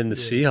 And then the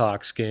Yeah.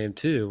 Seahawks game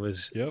too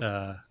was Yep.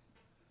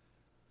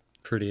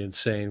 pretty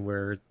insane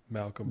where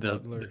Malcolm the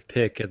Butler.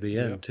 pick at the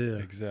end Yep. too.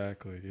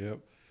 Exactly. Yep.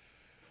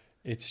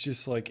 It's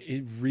just like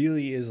it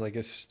really is like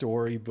a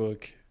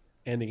storybook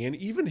ending, and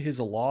even his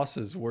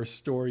losses were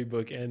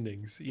storybook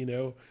endings.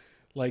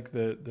 Like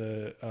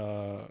the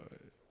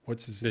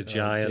what's his The David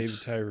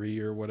Giants. Tyree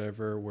or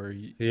whatever, where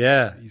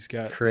Yeah. he's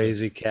got the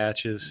Crazy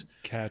catches.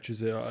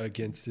 catches it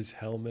against his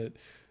helmet.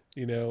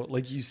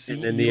 Like you And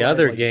see then the Eli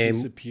other like game.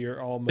 disappear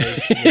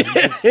almost, and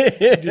then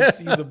you just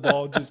see the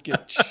ball just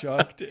get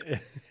chucked,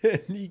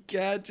 and he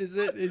catches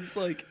it. It's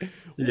like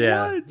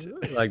Yeah.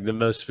 what? Like the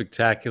most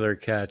spectacular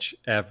catch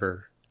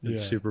ever in Yeah.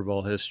 Super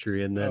Bowl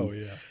history. And Oh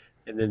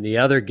then yeah. the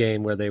other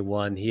game where they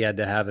won, he had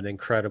to have an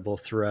incredible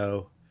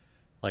throw,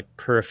 like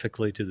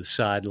perfectly to the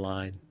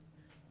sideline.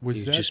 Was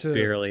He's that just to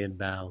barely in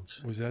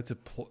bounds. Was that to?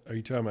 Are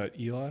you talking about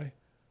Eli?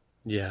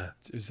 Yeah.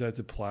 Is that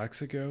to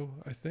Plaxico?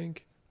 I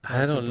think I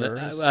Plaxico don't know.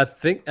 Burris.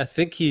 I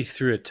think he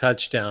threw a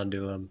touchdown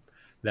to him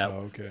that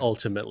Oh, okay.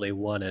 ultimately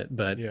won it,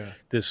 but Yeah.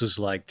 this was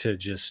like to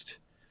just,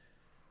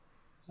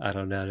 I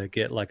don't know, to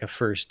get like a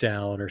first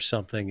down or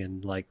something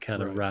and like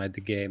kind of Right. ride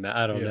the game.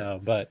 I don't Yeah.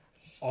 know, but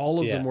All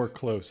of them yeah. were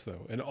close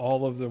though, and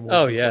all of them were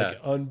Oh just like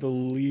yeah.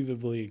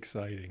 unbelievably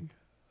exciting.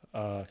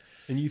 Uh,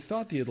 and you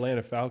thought the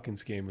Atlanta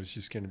Falcons game was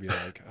just going to be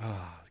like,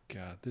 oh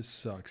god, this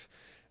sucks.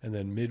 And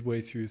then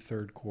midway through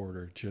third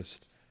quarter,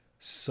 just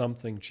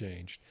something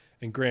changed.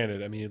 And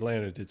granted, I mean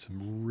Atlanta did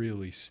some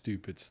really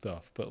stupid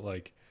stuff, but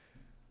like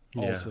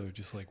Yeah. also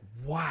just like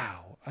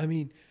wow. I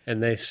mean,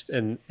 And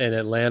and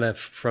Atlanta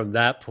from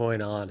that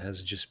point on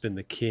has just been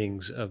the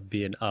kings of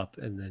being up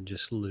and then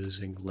just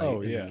losing oh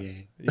late in the yeah,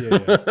 game.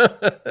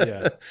 yeah, yeah,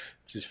 yeah,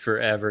 Just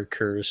forever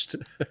cursed.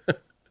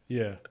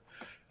 yeah.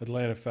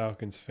 Atlanta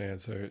Falcons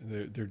fans are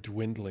they're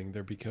dwindling.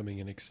 They're becoming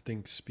an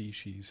extinct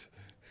species.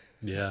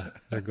 Yeah,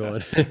 they're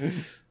going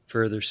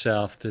further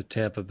south to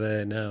Tampa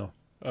Bay now.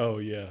 Oh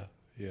yeah,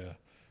 yeah.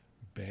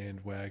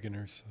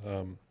 Bandwagoners.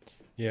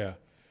 Yeah.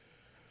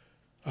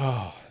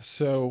 Oh,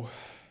 so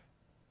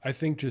I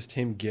think just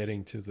him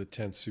getting to the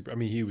 10th Super. I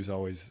mean, he was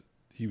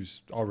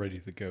already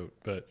the goat,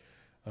 but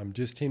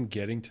just him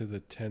getting to the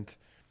 10th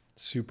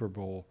Super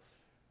Bowl.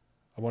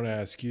 I want to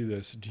ask you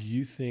this: do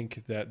you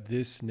think that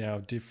this now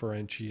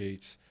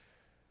differentiates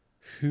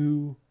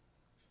who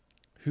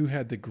who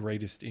had the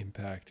greatest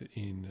impact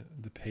in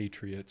the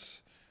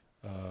Patriots'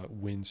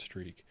 win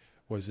streak?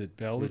 Was it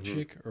Hmm.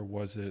 Belichick or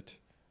was it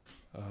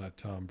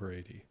Tom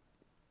Brady?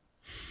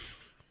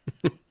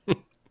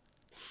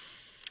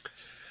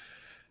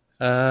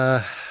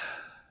 Uh,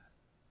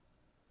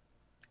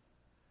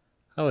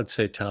 I would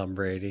say Tom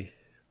Brady.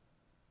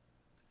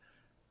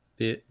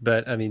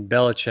 But I mean,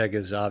 Belichick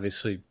is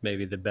obviously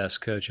maybe the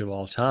best coach of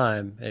all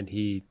time, and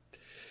he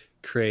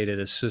created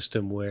a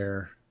system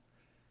where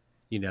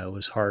it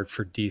was hard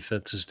for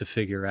defenses to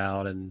figure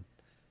out, and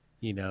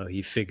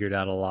he figured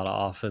out a lot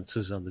of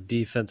offenses on the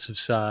defensive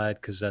side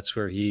because that's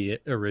where he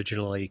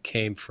originally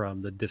came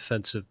from, the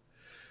defensive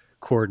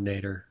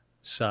coordinator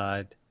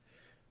side,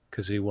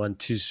 because he won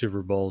 2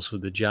 Super Bowls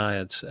with the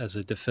Giants as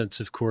a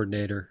defensive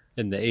coordinator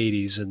in the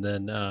 80s. And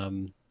then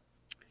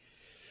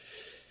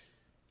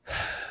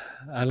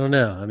I don't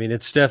know. I mean,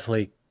 it's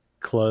definitely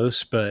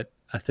close, but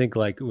I think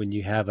like when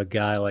you have a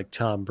guy like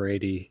Tom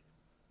Brady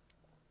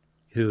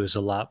who is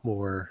a lot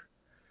more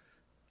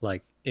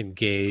like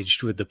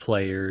engaged with the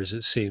players,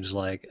 it seems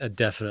like a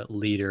definite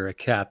leader, a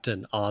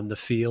captain on the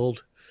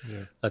field.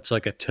 Yeah, That's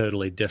like a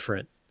totally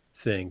different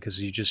thing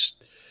because you just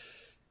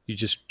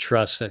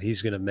trust that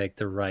he's going to make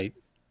the right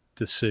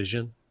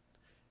decision,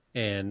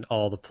 and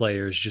all the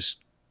players just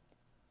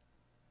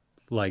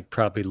like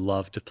probably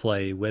love to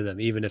play with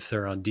him, even if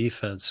they're on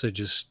defense. It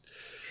just,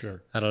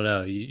 sure. I don't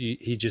know.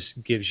 He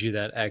just gives you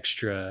that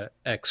extra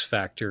X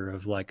factor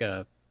of like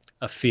a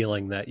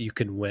feeling that you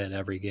can win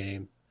every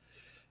game,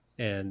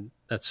 and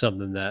that's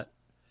something that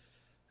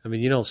I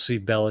mean you don't see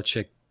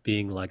Belichick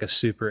being like a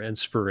super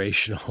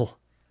inspirational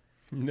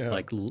No,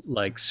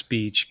 like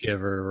speech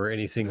giver or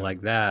anything no.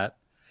 like that.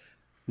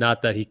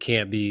 Not that he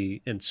can't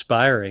be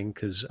inspiring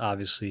because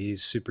obviously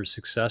he's super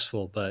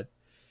successful, but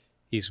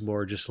he's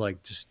more just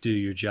like just do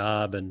your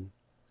job and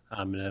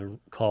I'm going to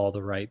call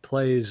the right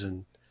plays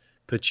and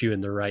put you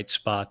in the right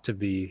spot to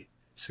be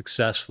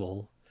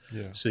successful.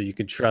 Yeah. So you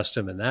can trust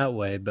him in that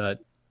way.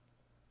 But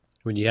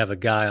when you have a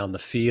guy on the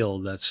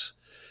field that's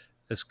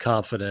as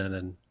confident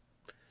and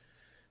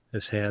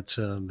as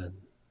handsome and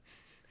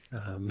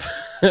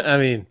I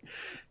mean,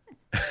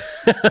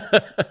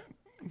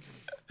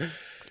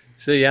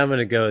 so yeah, I'm going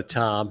to go with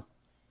Tom.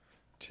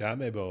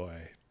 Chame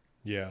boy.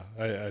 Yeah,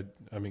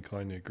 I'm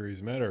inclined to agree.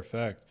 As a matter of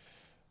fact,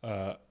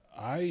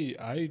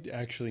 I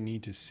actually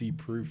need to see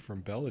proof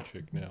from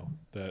Belichick now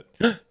that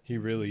he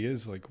really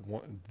is like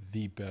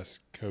the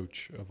best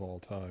coach of all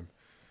time.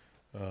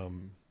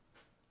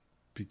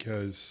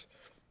 Because,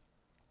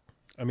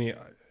 I mean,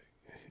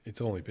 it's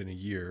only been a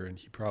year, and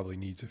he probably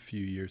needs a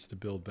few years to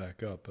build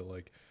back up. But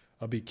like,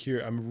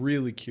 I'm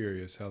really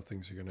curious how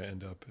things are going to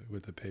end up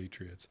with the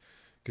Patriots.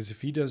 Because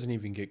if he doesn't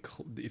even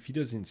if he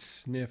doesn't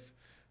sniff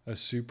a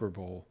Super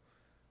Bowl,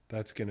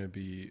 that's going to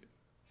be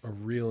a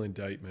real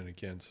indictment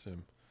against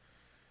him.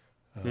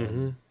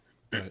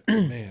 But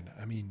man,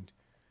 I mean,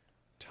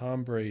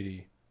 Tom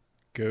Brady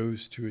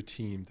goes to a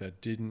team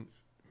that didn't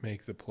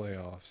make the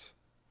playoffs,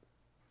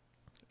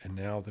 and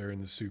now they're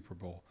in the Super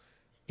Bowl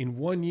in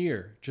 1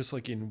 year, just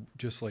like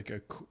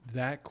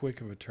that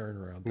quick of a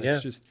turnaround.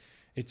 That's just,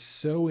 it's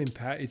so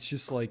it's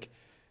just like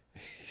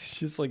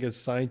a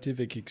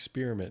scientific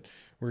experiment.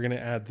 We're gonna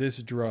add this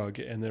drug,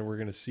 and then we're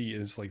gonna see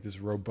it's like this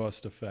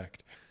robust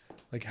effect.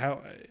 Like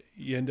how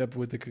you end up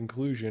with the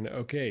conclusion,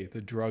 okay, the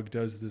drug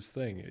does this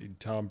thing.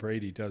 Tom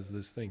Brady does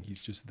this thing.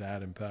 He's just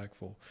that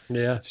impactful.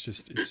 Yeah.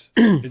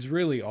 It's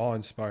really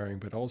awe-inspiring,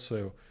 but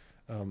also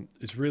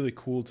it's really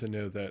cool to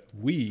know that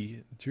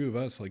the two of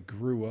us, like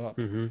grew up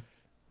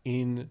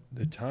in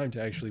the time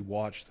to actually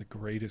watch the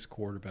greatest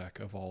quarterback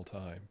of all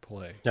time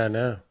play. I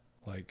know.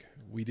 Like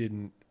we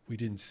didn't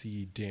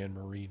see Dan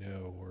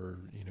Marino or,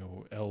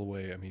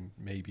 Elway. I mean,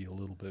 maybe a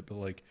little bit, but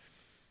like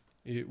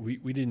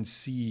we didn't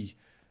see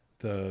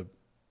the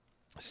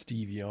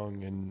Steve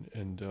Young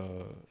and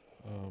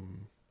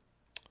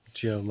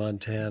Joe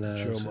Montana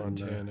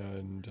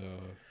and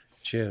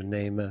Joe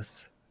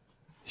Namath.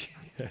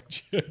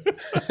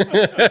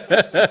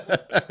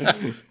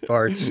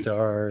 Bart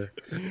Starr.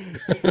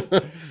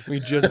 We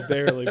just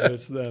barely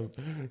missed them.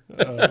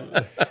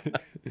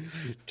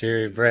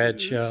 Terry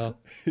Bradshaw.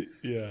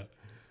 Yeah.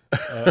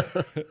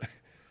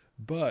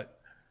 But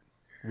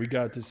we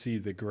got to see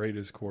the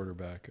greatest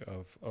quarterback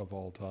of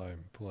all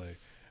time play.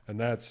 And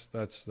that's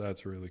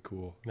really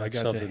cool. That's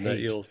I got something to that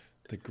hate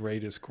the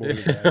greatest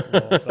quarterback of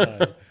all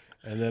time.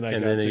 And then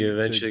you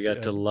eventually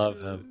got to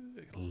love him.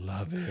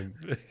 Love him.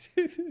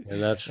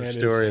 And that's the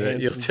story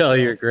that you'll tell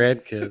your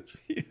grandkids.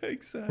 Yeah,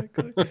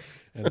 exactly.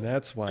 And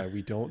that's why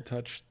we don't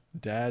touch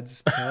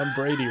Dad's Tom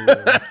Brady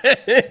room.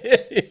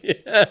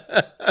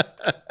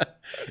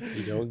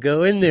 You don't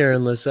go in there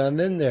unless I'm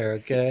in there,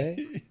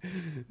 okay?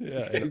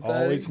 Yeah, and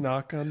always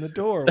knock on the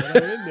door when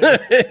I'm in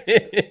there.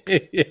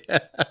 Yeah.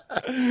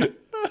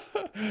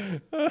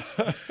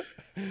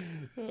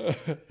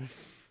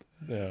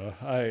 No,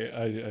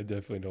 I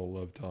definitely don't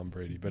love Tom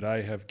Brady, but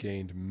I have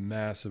gained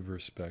massive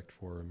respect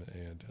for him,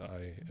 and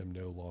I am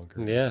no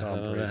longer a Tom I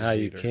don't Brady know how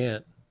hater. you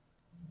can't.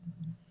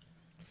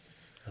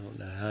 I don't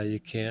know how you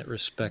can't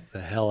respect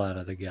the hell out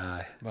of the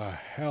guy. The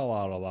hell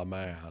out of the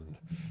man.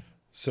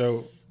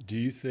 So, do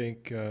you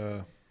think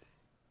are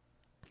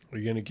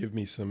you going to give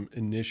me some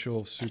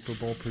initial Super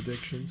Bowl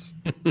predictions?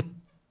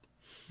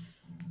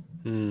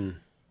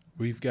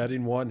 We've got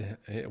in one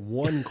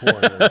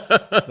corner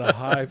the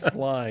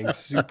high-flying,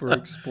 super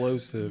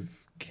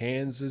explosive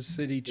Kansas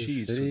City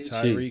Chiefs with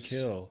Tyreek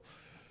Hill.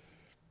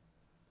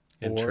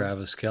 And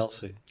Travis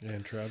Kelce.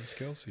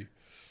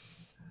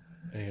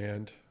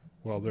 And,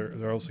 well,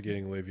 they're also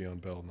getting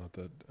Le'Veon Bell. Not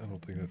that I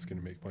don't think that's going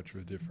to make much of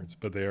a difference,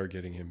 but they are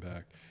getting him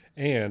back.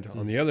 And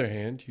on the other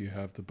hand, you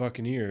have the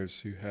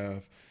Buccaneers, who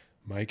have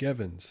Mike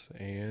Evans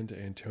and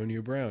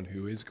Antonio Brown,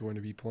 who is going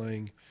to be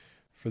playing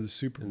for the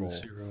Super Bowl.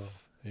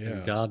 Yeah.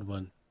 And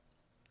Godwin.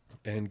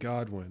 And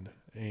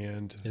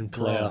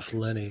playoff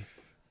Lenny.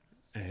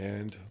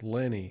 And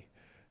Lenny.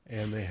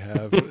 And they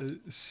have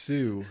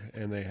Sue.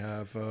 And they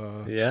have...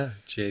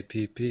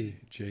 JPP,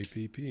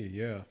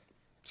 yeah.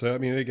 So, I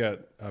mean, they got,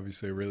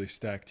 obviously, a really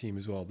stacked team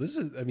as well.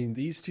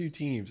 These two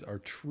teams are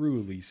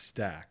truly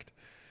stacked.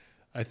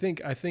 I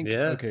think.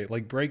 Okay,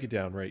 like, break it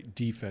down, right?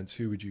 Defense,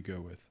 who would you go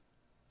with,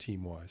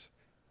 team-wise?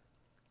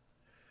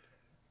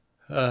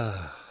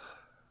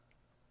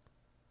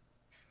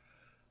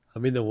 I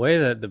mean, the way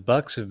that the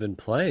Bucs have been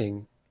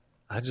playing,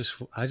 I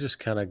just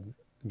kind of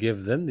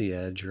give them the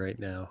edge right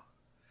now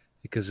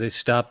because they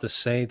stopped the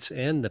Saints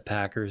and the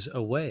Packers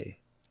away.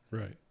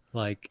 Right.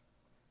 Like,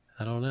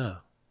 I don't know.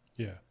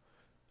 Yeah.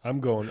 I'm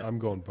going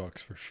Bucs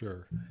for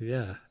sure.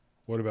 Yeah.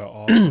 What about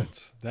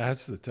offense?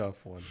 That's the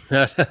tough one.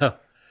 I know.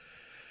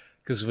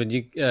 Because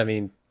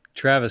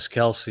Travis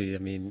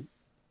Kelce,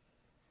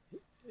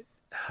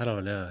 I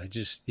don't know.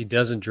 He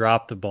doesn't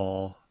drop the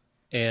ball.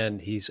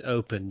 And he's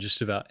open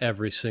just about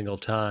every single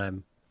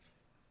time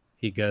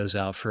he goes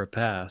out for a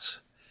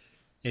pass.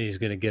 And he's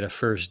going to get a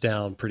first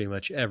down pretty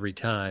much every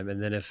time.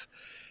 And then if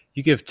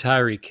you give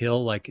Tyreek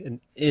Hill like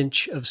an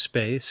inch of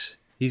space,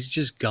 he's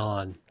just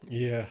gone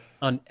Yeah.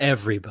 on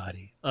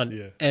everybody, on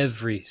Yeah.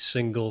 every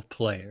single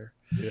player.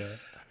 Yeah.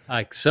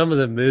 Like some of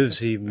the moves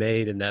he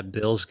made in that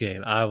Bills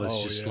game, I was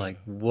Oh, just yeah. like,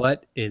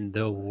 what in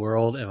the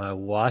world am I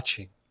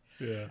watching?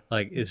 Yeah.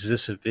 Like, is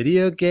this a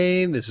video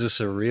game? Is this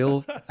a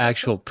real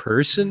actual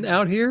person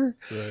out here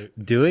Right.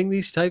 doing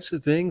these types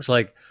of things?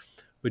 Like,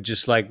 would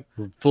just like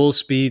full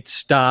speed,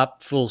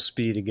 stop, full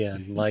speed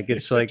again. Like,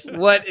 it's like,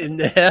 what in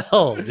the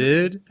hell,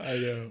 dude? I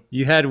know.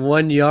 You had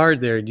 1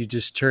 yard there and you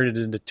just turned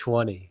it into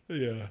 20.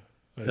 Yeah.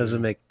 I Doesn't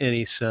know. make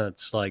any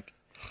sense. Like,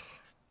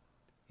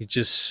 he's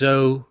just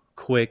so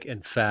quick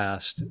and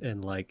fast,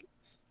 and like,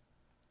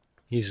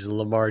 he's the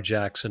Lamar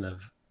Jackson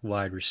of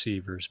wide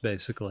receivers,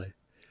 basically.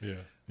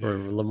 Yeah. Or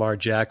Yeah. Lamar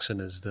Jackson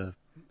is the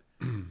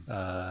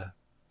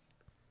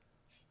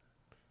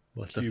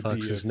what the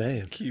fuck's his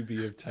name?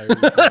 QB of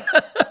Tyreek.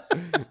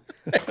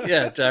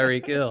 Yeah,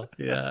 Tyreek Hill.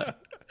 Yeah,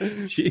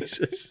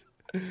 Jesus.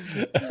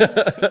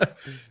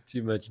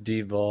 Too much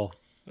D-ball.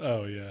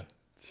 Oh yeah,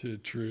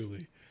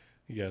 truly.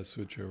 You gotta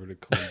switch over to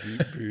Clay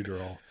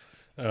Buterall.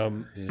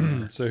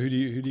 Yeah. So who do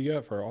you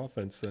got for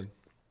offense then?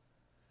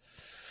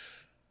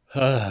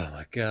 Oh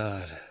my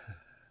God.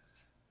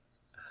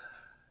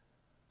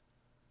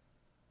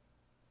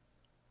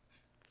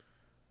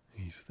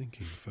 He's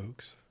thinking,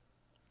 folks.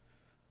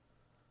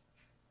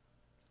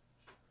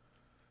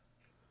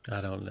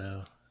 I don't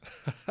know.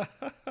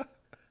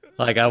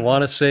 Like, I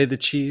want to say the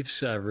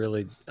Chiefs. I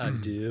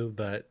do,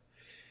 but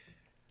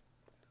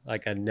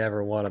like, I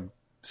never want to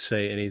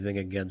say anything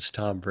against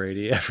Tom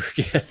Brady ever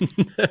again.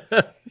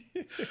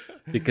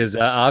 Because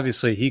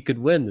obviously he could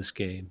win this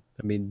game.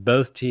 I mean,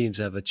 both teams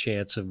have a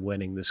chance of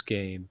winning this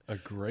game. A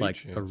great like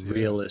chance. a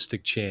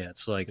realistic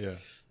chance. Like, Yeah.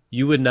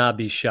 you would not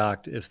be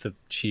shocked if the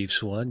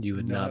Chiefs won. You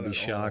would Not not be at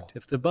shocked all.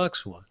 if the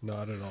Bucks won.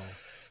 Not at all.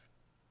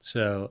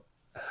 So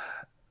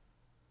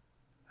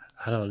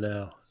I don't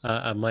know.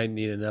 I might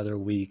need another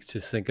week to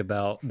think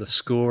about the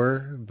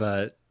score,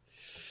 but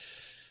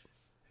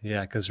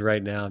yeah, because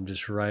right now I'm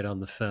just right on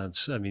the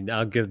fence. I mean,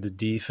 I'll give the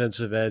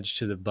defensive edge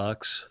to the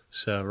Bucks.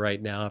 So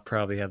right now I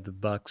probably have the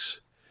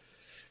Bucks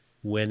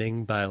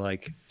winning by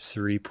like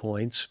 3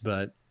 points,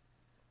 but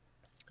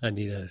I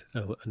need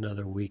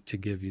another week to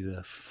give you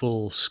the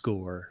full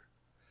score.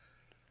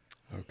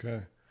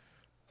 Okay.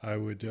 I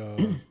would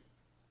I'm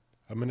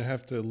going to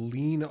have to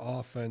lean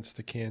offense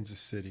to Kansas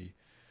City.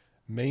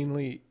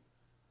 Mainly,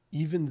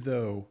 even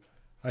though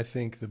I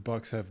think the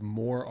Bucks have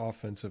more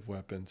offensive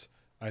weapons,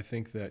 I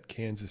think that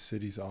Kansas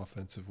City's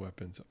offensive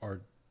weapons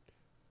are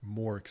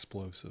more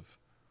explosive.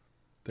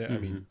 I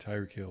mean,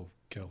 Tyreek Hill,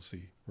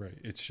 Kelsey, right?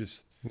 It's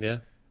just, Yeah.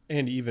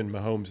 and even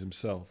Mahomes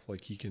himself,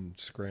 like he can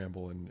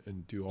scramble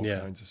and do all Yeah.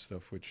 kinds of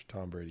stuff, which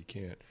Tom Brady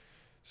can't.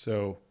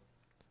 So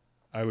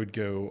I would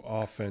go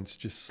offense,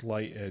 just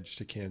slight edge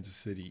to Kansas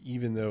City,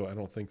 even though I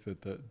don't think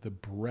that the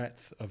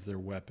breadth of their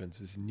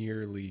weapons is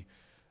nearly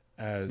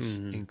as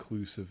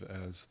inclusive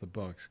as the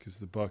Bucks, because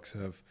the Bucks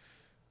have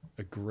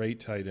a great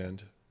tight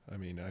end. I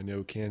mean, I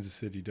know Kansas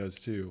City does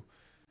too,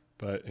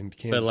 but Like,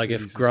 City's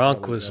if is Gronk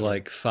probably was better.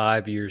 like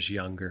 5 years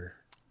younger,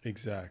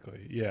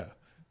 Exactly, yeah.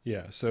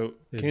 So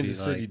it'd Kansas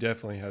be City like,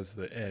 definitely has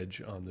the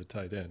edge on the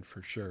tight end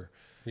for sure.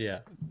 yeah.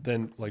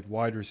 Then like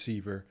wide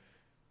receiver,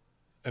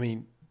 I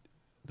mean,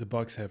 the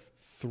Bucks have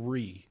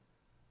 3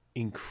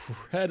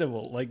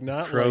 incredible, like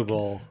not Pro like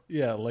Bowl.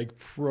 yeah, like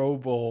Pro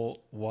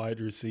Bowl wide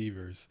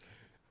receivers,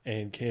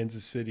 and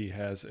Kansas City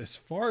has, as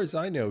far as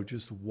I know,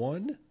 just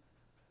one.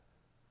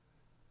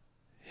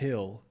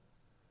 Hill.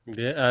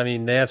 Yeah, I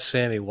mean, they have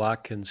Sammy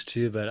Watkins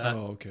too, but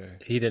Oh, okay.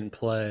 he didn't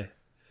play.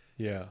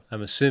 Yeah.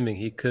 I'm assuming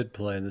he could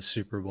play in the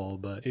Super Bowl,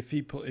 but If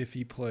he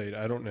played,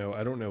 I don't know.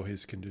 I don't know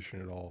his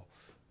condition at all.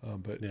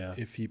 But Yeah.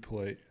 if he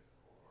played,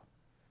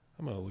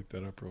 I'm gonna look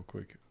that up real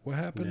quick. What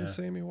happened Yeah. to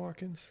Sammy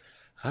Watkins?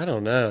 I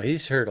don't know.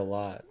 He's hurt a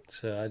lot,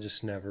 so I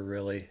just never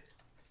really.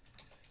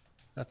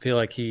 I feel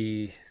like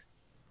he.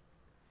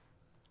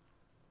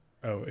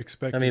 Oh,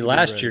 expected. I mean, to be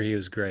last year ready. he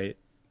was great.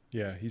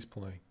 Yeah, he's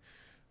playing.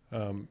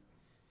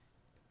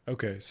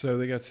 Okay, so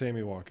they got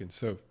Sammy Watkins.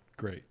 So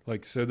great.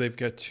 Like, so they've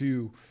got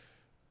 2.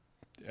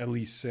 At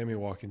least Sammy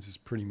Watkins is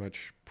pretty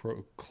much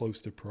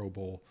close to Pro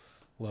Bowl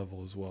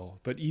level as well.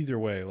 But either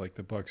way, like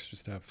the Bucks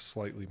just have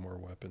slightly more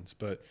weapons.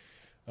 But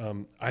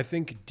I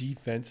think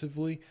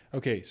defensively,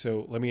 okay.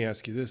 So let me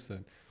ask you this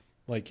then: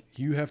 like,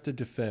 you have to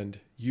defend.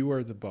 You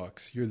are the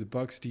Bucks. You're the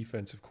Bucks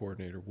defensive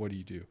coordinator. What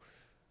do?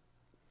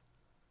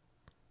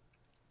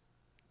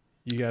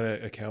 You got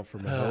to account for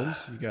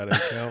Mahomes. You got to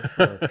account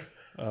for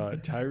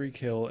Tyreek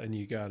Hill, and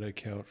you got to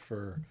account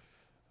for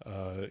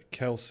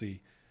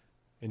Kelsey,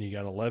 and you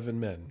got 11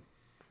 men.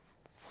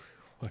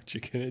 What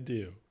you gonna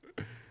do?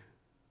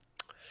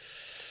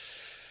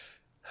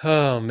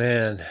 Oh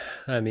man,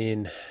 I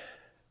mean,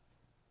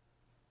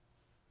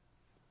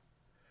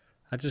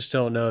 I just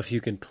don't know if you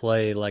can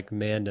play like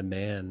man to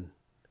man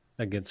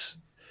against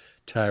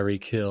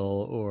Tyreek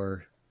Hill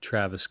or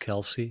Travis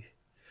Kelsey.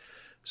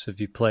 So if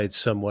you played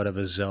somewhat of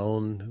a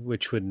zone,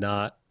 which would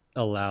not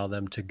allow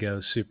them to go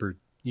super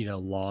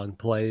long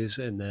plays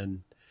and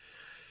then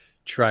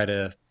try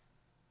to,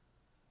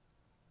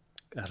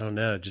 I don't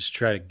know, just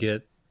try to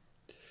get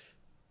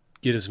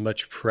as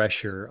much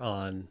pressure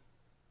on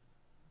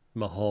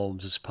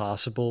Mahomes as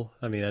possible.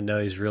 I mean, I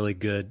know he's really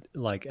good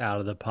like out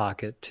of the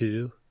pocket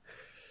too,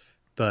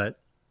 but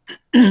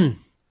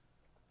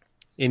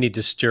any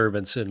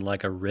disturbance in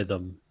like a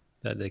rhythm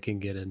that they can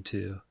get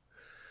into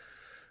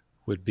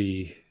would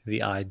be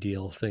the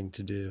ideal thing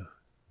to do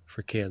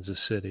for Kansas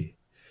City.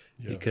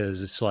 Yeah.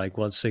 Because it's like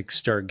once they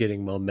start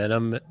getting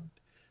momentum,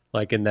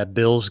 like in that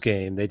Bills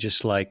game, they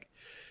just like,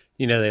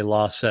 they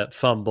lost that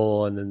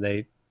fumble and then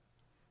they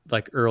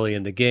like early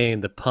in the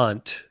game, the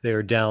punt, they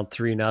were down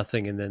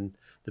 3-0 and then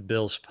the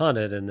Bills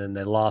punted and then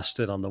they lost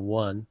it on the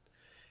one.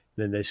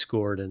 Then they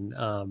scored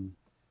and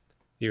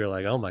you're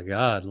like, oh my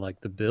God,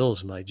 like the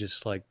Bills might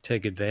just like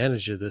take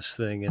advantage of this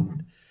thing.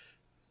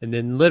 And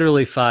then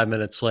literally 5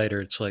 minutes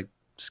later, it's like,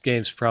 this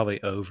game's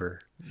probably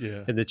over.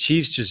 Yeah. And the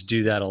Chiefs just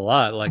do that a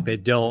lot. Like they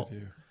don't,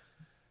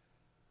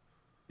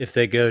 if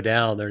they go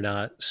down, they're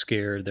not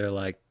scared. They're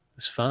like,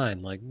 it's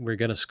fine. Like we're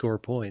going to score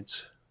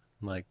points.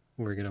 Like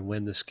we're going to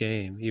win this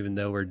game, even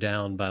though we're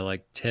down by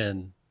like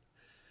 10.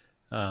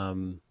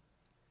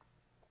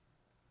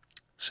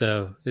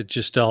 So it's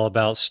just all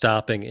about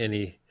stopping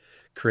any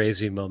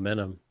crazy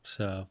momentum.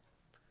 So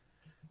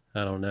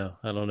I don't know.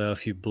 I don't know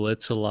if you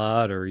blitz a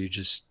lot or you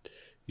just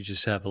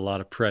have a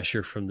lot of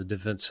pressure from the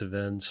defensive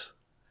ends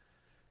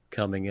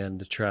coming in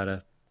to try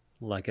to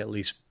like at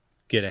least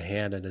get a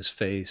hand in his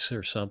face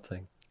or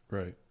something.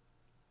 Right.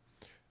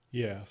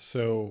 Yeah.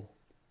 So,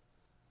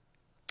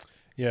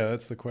 yeah,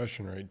 that's the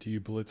question, right? Do you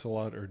blitz a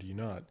lot or do you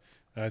not?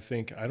 And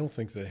I don't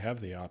think they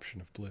have the option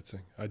of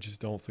blitzing. I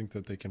just don't think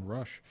that they can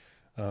rush,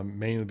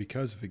 mainly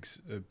because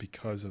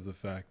of the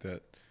fact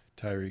that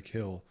Tyreek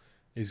Hill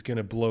is going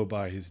to blow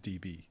by his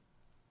DB.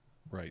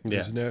 Right.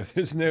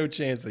 There's no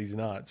chance he's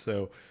not.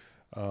 So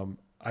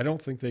I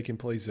don't think they can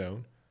play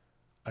zone.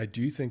 I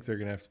do think they're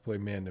going to have to play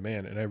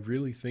man-to-man, and I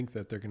really think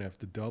that they're going to have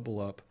to double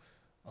up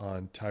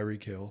on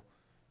Tyreek Hill,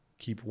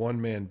 keep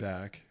one man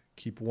back,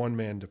 keep one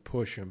man to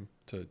push him,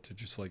 to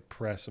just like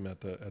press him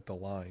at the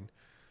line,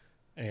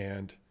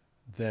 and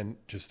then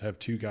just have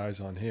two guys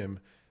on him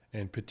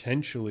and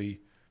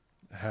potentially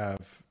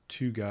have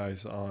two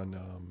guys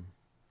on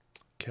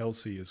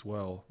Kelsey as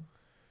well.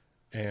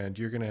 And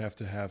you're going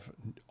to have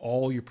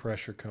all your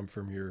pressure come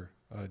from your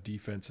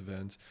defensive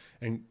ends.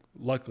 And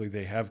luckily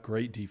they have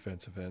great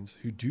defensive ends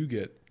who do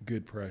get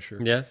good pressure.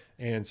 Yeah.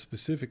 And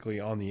specifically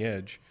on the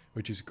edge,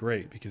 which is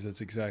great because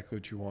that's exactly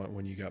what you want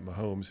when you got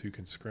Mahomes who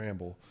can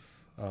scramble.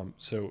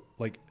 So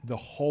like the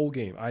whole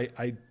game,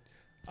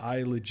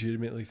 I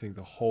legitimately think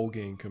the whole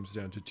game comes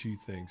down to two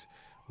things.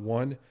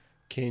 One,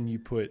 can you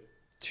put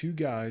two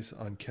guys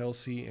on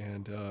Kelsey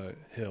and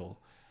Hill?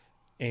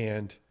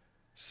 And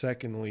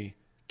secondly,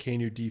 can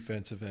your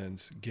defensive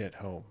ends get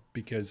home?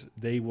 Because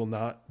they will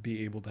not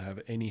be able to have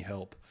any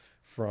help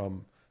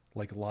from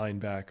like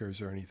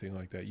linebackers or anything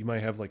like that. You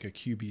might have like a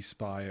QB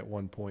spy at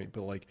one point,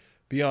 but like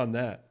beyond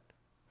that,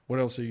 what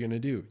else are you going to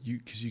do?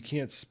 Because you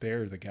can't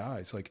spare the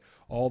guys. Like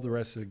all the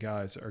rest of the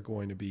guys are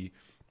going to be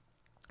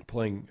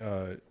playing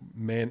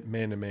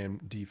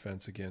man-to-man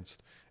defense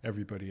against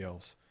everybody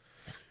else.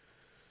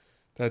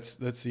 That's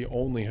the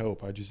only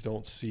hope. I just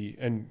don't see.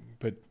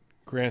 But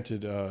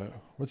granted,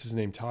 what's his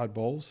name? Todd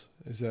Bowles,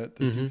 is that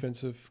the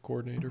defensive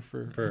coordinator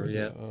for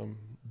the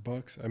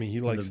Bucks? I mean, he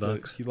likes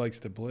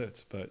to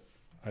blitz, but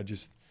I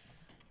just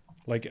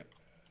like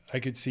I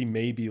could see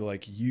maybe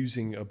like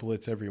using a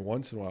blitz every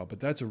once in a while,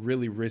 but that's a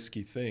really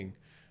risky thing.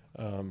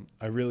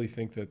 I really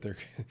think that they're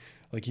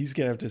like he's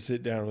gonna have to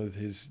sit down with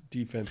his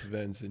defensive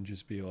ends and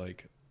just be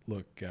like,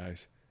 "Look,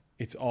 guys,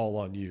 it's all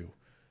on you.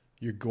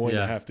 You're going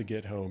to have to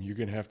get home. You're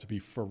going to have to be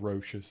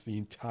ferocious the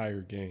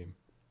entire game."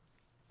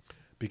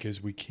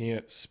 Because we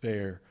can't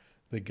spare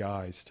the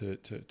guys to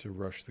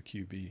rush the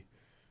QB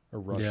or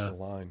rush the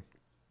line.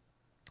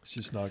 It's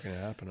just not going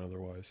to happen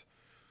otherwise.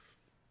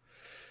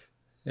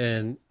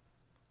 And,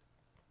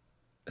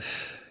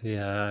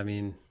 yeah, I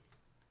mean,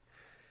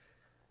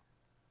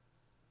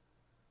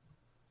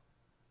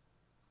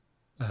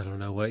 I don't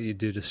know what you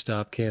do to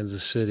stop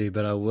Kansas City,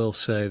 but I will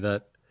say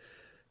that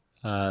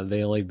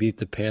they only beat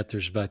the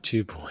Panthers by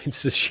 2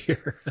 points this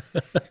year.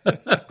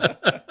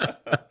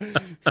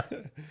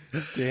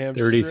 Damn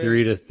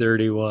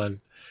 33-31.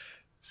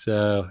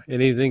 So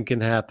anything can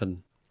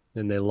happen.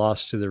 And they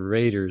lost to the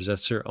Raiders.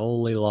 That's their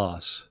only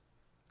loss.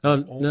 Oh,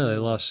 no, they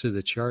lost to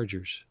the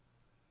Chargers.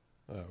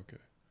 Oh, okay.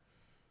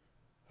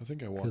 I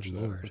think I watched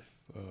that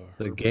with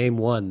the game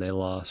one they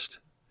lost.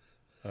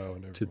 Oh,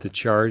 never to mind. The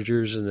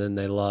Chargers, and then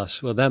they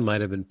lost. Well, that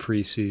might have been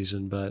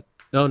preseason, but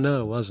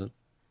no, it wasn't.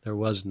 There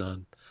was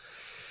none.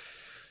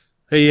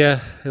 But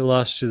yeah, they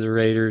lost to the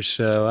Raiders.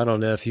 So I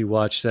don't know if you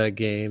watch that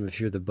game, if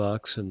you're the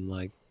Bucks, and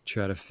like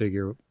try to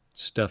figure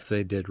stuff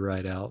they did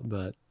right out,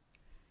 but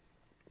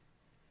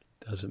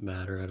it doesn't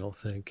matter, I don't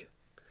think.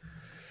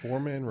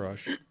 4-man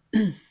rush,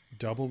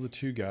 double the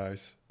two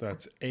guys.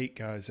 That's 8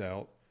 guys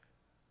out.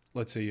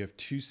 Let's say you have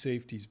 2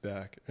 safeties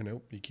back.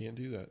 Nope, you can't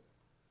do that.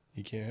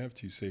 You can't have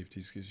two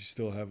safeties because you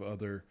still have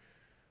other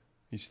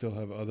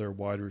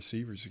wide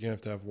receivers. You're gonna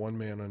have to have one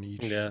man on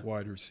each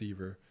wide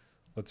receiver.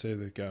 Let's say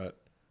they've got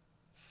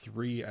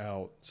 3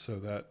 out, so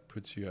that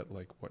puts you at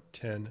like what,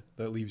 10?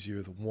 That leaves you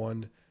with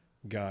one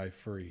guy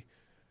free,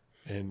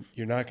 and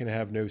you're not gonna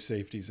have no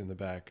safeties in the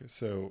back,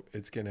 so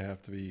it's gonna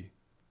have to be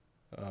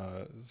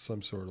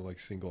some sort of like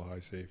single high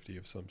safety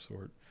of some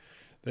sort.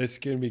 This is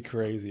gonna be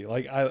crazy.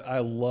 Like I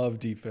love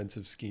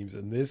defensive schemes,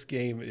 and this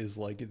game is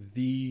like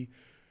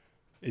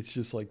it's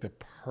just like the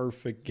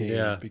perfect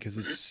game because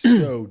it's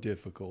so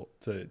difficult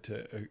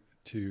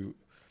to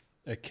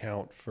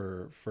account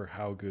for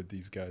how good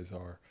these guys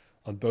are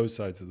on both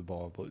sides of the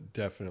ball. But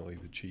definitely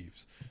the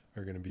Chiefs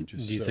are going to be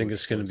just. Do you think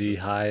it's going to be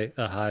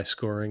a high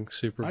scoring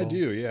Super Bowl? I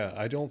do. Yeah,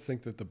 I don't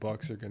think that the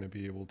Bucs are going to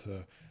be able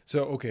to.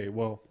 So okay,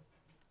 well,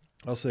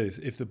 I'll say this: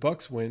 if the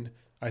Bucs win,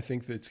 I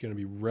think that it's going to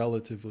be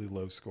relatively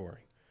low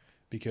scoring,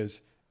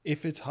 because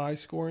if it's high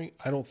scoring,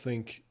 I don't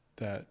think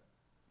that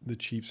the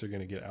Chiefs are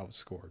going to get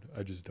outscored.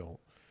 I just don't.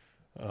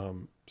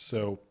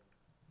 So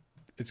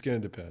it's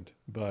going to depend,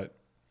 but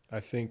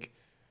I think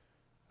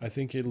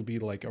it'll be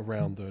like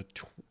around the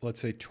let's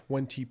say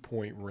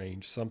 20-point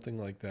range, something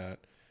like that.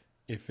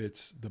 If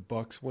it's the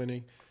Bucs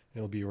winning,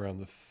 it'll be around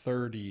the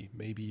 30,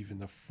 maybe even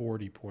the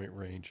 40-point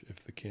range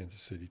if the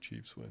Kansas City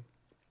Chiefs win.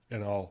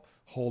 And I'll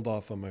hold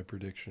off on my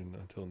prediction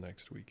until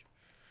next week.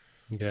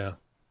 Yeah.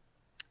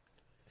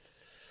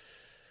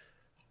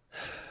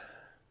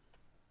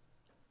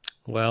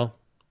 Well,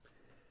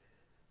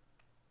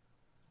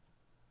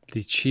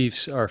 the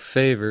Chiefs are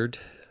favored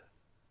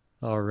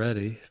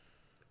already,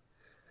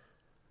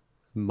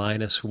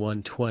 minus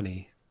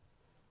 120.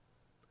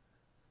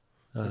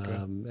 Okay.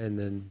 And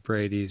then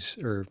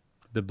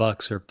the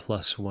Bucs are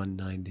plus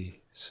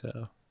 190.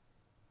 So.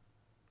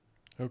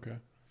 Okay.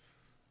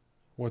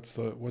 What's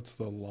the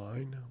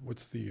line?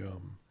 What's the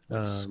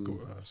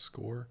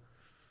score?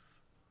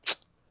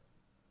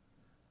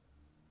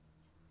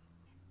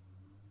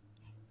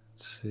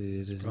 Let's see.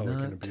 It is probably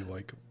going to be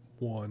like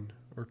 1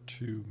 or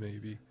 2,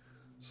 maybe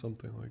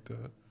something like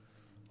that.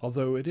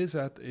 Although it is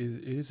at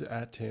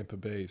Tampa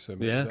Bay, so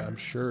I'm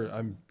sure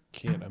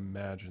can't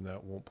imagine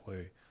that won't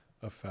play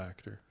a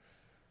factor.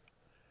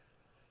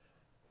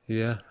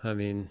 Yeah, I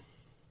mean,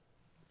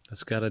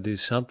 that's got to do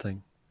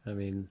something. I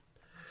mean,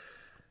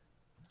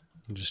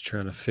 I'm just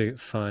trying to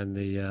find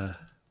the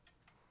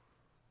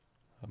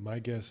my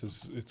guess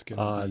is it's going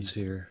to odds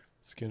here.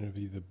 It's going to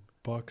be the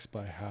Bucs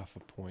by half a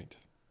point,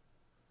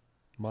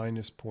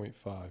 minus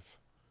 0.5.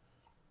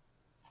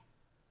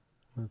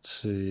 Let's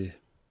see.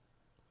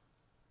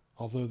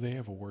 Although they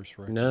have a worse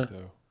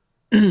record,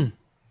 though.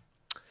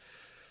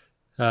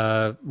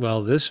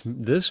 Well, this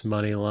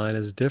money line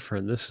is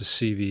different. This is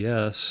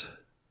CBS.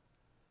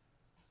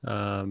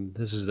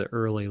 This is the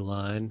early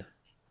line.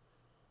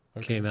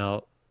 Okay. Came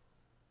out,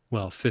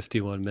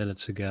 51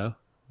 minutes ago.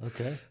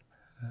 Okay.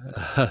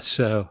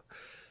 So,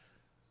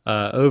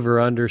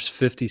 over-under's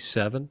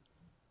 57.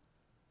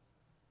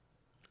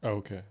 Oh,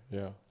 okay,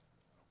 yeah.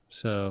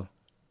 So,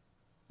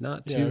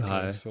 not too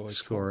high so like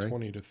scoring.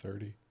 20 to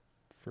 30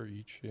 for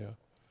each, yeah.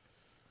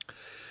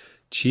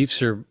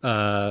 Chiefs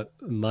are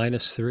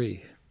minus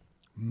 3.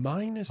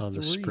 Minus on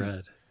 3? The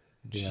spread.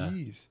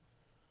 Jeez.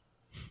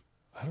 Yeah.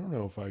 I don't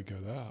know if I'd go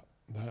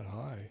that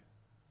high.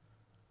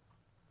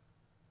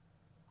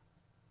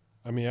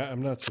 I mean,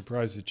 I'm not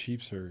surprised the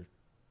Chiefs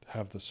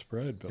have the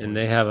spread. But and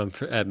they have them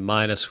at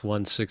minus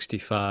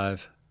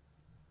 165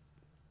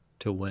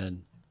 to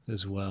win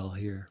as well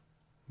here.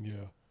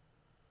 Yeah.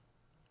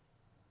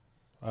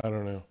 I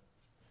don't know.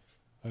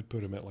 I'd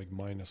put them at like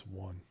minus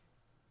 1.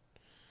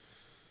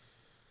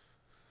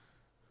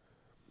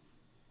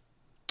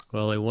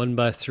 Well, they won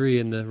by 3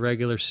 in the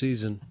regular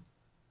season.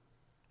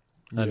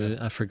 Yeah.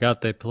 I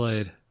forgot they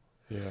played.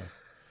 Yeah.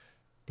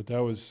 But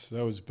that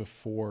was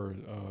before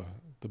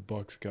the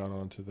Bucs got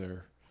onto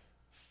their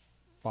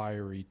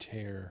fiery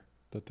tear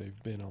that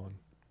they've been on.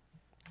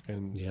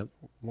 And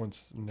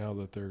now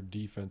that their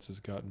defense has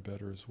gotten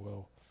better as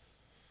well.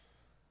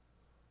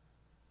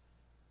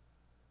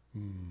 I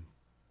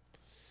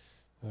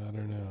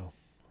don't know.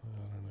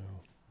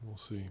 We'll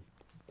see.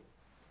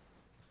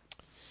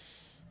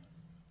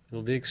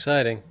 It'll be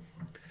exciting.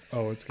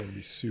 Oh, it's going to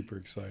be super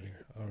exciting.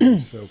 I'm going to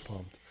be so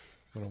pumped.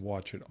 I'm going to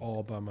watch it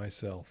all by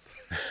myself.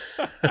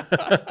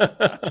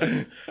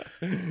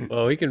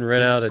 Well, we can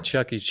rent out a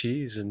Chuck E.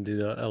 Cheese and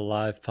do a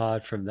live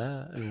pod from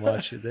that and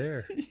watch it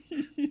there.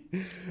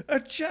 A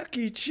Chuck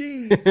E.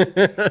 Cheese.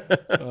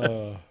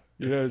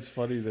 It's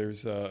funny.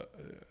 There's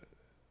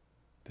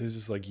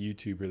this like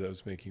YouTuber that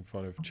was making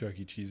fun of Chuck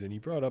E. Cheese, and he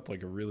brought up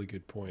like a really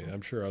good point.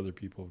 I'm sure other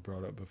people have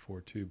brought up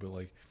before too, but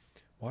like,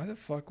 why the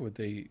fuck would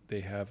they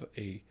have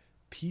a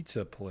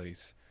pizza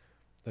place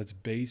that's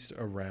based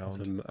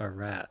around a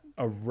rat?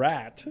 A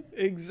rat,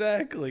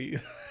 exactly.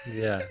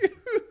 Yeah. Who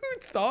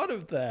thought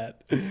of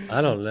that?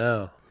 I don't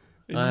know.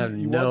 I have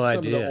no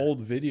idea. Some of the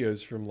old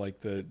videos from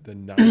like the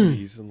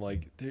 90s, and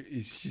like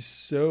it's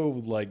just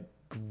so like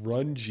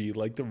grungy.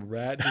 Like the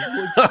rat just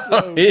looks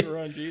so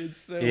grungy.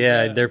 It's so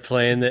Yeah, bad. they're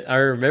playing that. I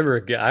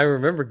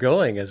remember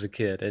going as a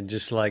kid and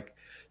just like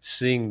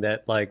seeing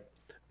that like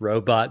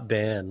robot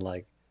band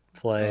like Oh,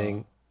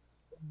 playing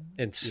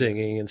and yeah.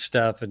 singing and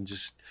stuff, and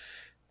just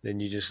then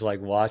you just like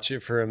watch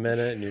it for a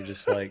minute, and you're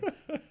just like,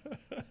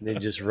 they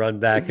just run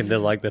back into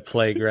like the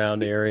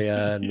playground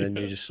area, and then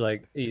Yeah. you're just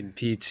like eating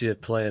pizza,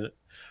 playing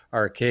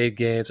arcade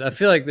games. I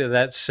feel like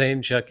that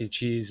same Chuck E.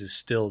 Cheese is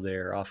still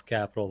there off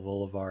Capitol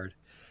Boulevard.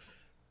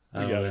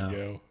 I We don't gotta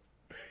know. go.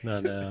 No,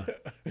 no.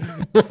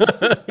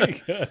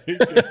 We gotta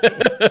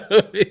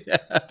go. We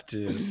have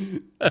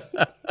to.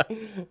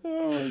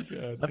 Oh my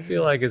god. I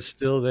feel like it's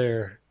still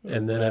there. A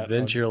And then rat on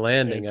Adventure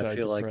Landing, I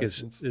feel like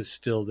antidepressants. is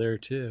still there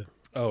too.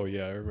 Oh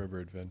yeah, I remember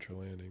Adventure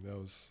Landing. That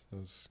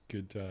was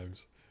good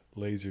times.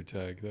 Laser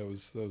tag. That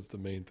was the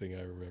main thing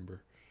I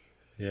remember.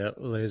 Yeah,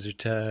 laser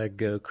tag,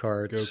 go Go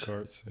karts,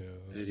 karts. Yeah.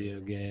 That was video another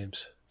one.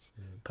 games,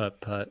 So,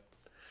 putt putt,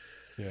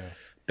 yeah.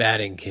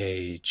 batting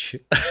cage.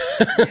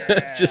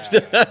 It's just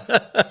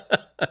Yeah.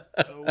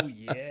 Oh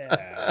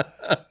yeah.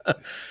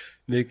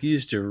 Nick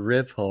used to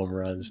rip home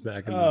runs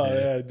back in Oh the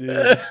yeah,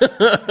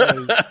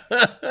 dude.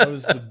 I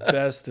was the day.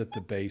 best at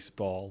the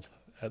baseball.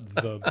 At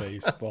the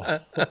baseball.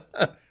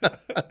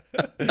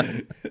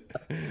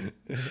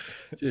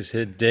 Just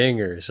hit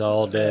dingers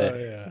all Oh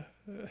day. yeah.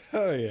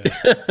 Oh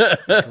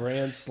yeah.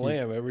 Grand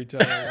slam every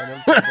time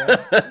I went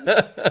up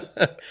to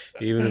bat.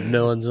 Even if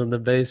no one's on the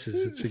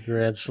bases, it's a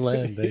grand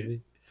slam,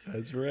 baby.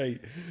 That's right.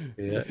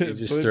 Yeah, you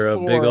just Put throw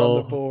a big 4 on the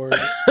old board.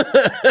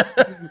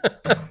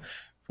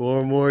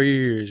 4 more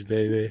years,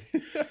 baby.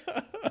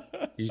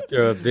 You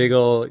throw a big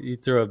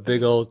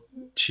old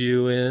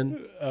chew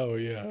in, Oh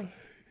yeah.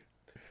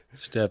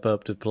 step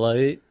up to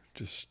plate,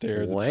 Just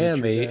stare the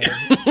whammy. pitcher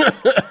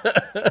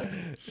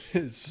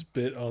down.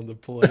 Spit on the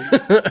plate.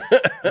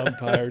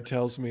 Umpire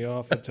tells me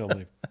off. I tell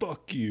him,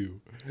 fuck you.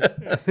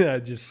 I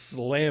just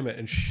slam it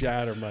and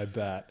shatter my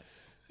bat.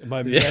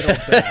 My metal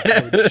bat,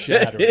 I would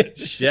shatter it.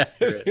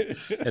 Shatter it.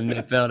 And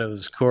they found it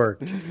was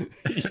corked.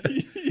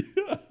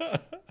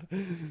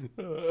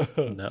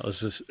 And that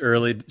was this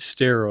early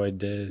steroid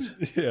days.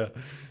 Yeah.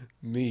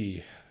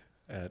 Me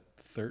at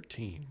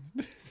 13.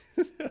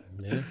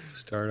 Yeah,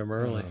 start them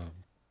early.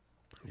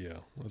 Yeah,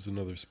 that was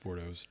another sport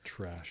I was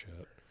trash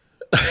at.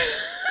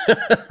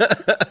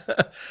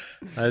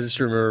 I just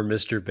remember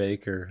Mr.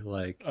 Baker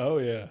like Oh,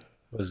 yeah.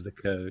 was the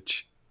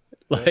coach.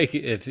 Yeah. Like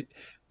if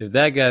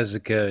that guy's the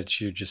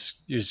coach,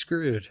 you're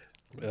screwed.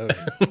 Oh,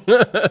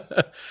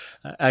 yeah.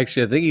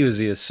 Actually, I think he was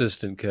the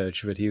assistant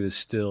coach, but he was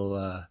still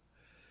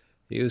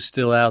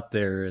out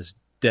there as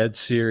dead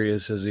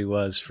serious as he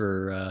was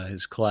for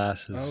his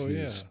classes. Oh, He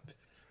yeah. was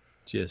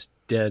just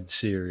dead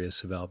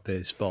serious about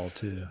baseball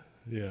too.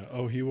 Yeah.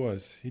 Oh, he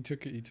was. He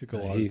took a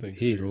lot He of things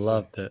he seriously.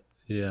 loved it.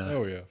 Yeah.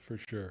 Oh, yeah, for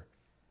sure.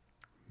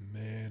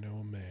 Man,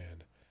 oh,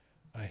 man.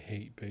 I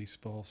hate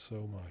baseball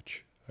so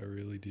much. I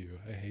really do.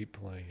 I hate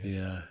playing it.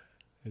 Yeah.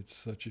 It's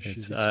such a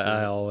It's shitty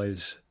I sport.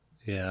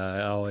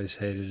 always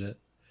hated it.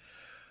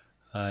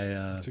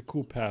 It's a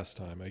cool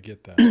pastime. I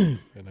get that.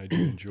 And I do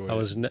enjoy I it.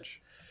 was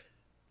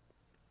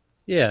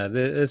yeah,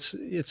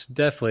 it's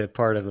definitely a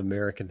part of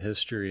American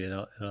history in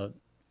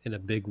a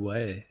big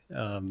way.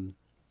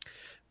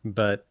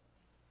 But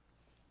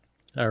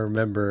I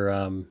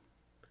remember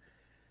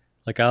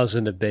like I was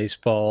into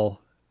baseball.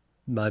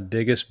 My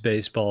biggest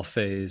baseball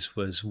phase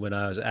was when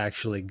I was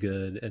actually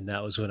good, and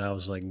that was when I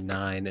was like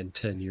 9 and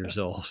 10 years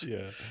old.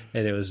 Yeah.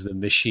 And it was the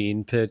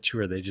machine pitch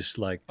where they just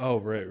like Oh,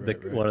 right.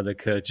 one of the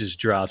coaches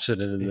drops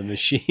it into the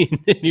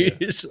machine, and you're Yeah.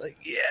 just like,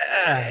 yeah.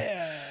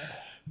 Yeah.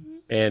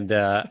 And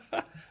I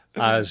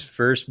was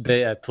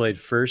I played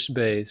first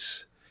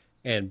base,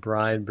 and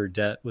Brian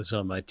Burdette was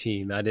on my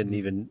team. I didn't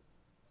even,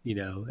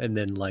 and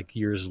then like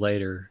years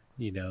later,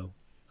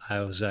 I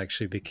was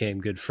actually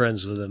became good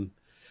friends with him,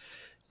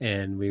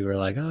 and we were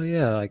like, oh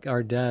yeah, like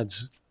our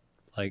dads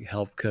like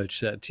helped coach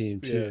that team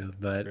too.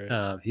 But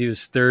right. he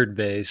was third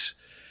base,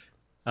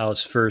 I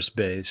was first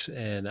base,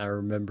 and I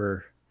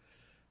remember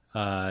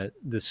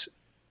this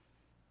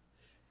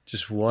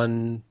just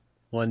one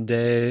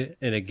day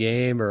in a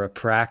game or a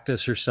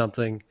practice or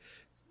something.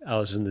 I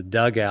was in the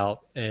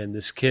dugout, and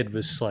this kid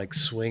was like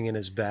swinging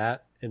his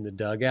bat in the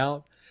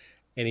dugout,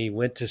 and he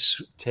went to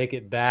take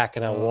it back,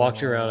 and I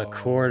walked around a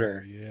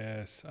corner,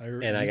 Yes.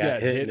 and I You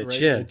got hit in the right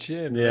chin. in the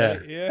chin, Yeah,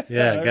 right? Yeah.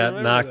 yeah, I got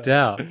remember knocked that.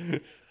 out.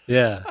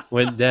 Yeah,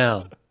 went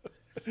down,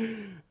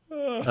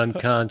 Oh,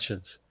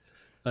 unconscious,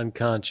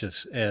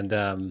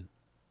 and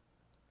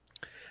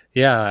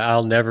yeah,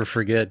 I'll never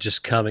forget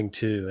just coming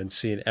to and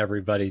seeing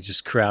everybody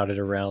just crowded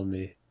around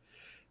me,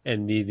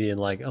 and me being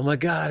like, "Oh my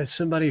God, is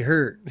somebody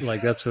hurt?"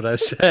 Like that's what I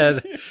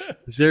said.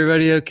 Is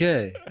everybody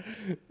okay?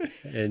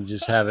 And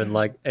just having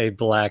like a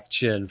black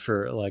chin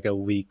for like a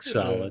week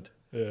solid.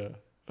 Yeah.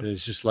 And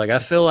it's just like I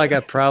feel like I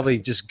probably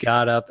just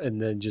got up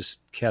and then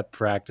just kept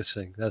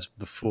practicing. That's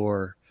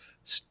before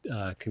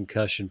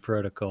concussion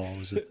protocol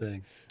was a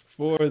thing.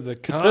 For the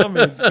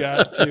commies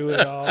got to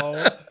it all.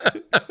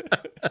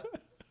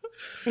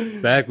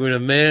 Back when a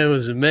man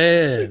was a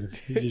man,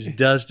 he just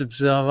dust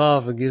himself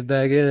off and get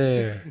back in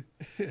there.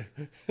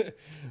 A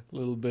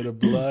little bit of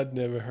blood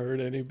never hurt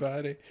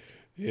anybody.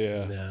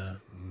 Yeah. No.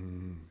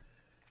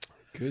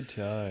 Good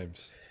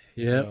times.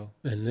 Yep. Well,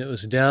 And it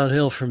was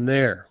downhill from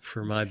there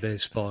for my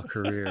baseball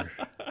career.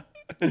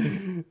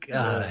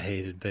 God, I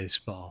hated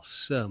baseball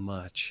so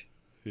much.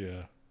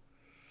 yeah.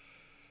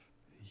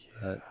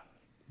 But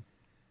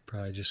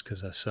probably just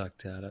because I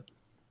sucked at it.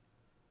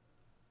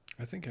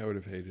 I think I would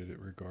have hated it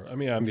regardless. I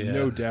mean, I'm Yeah,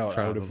 no doubt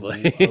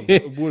probably.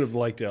 I would have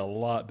liked it a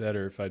lot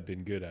better if I'd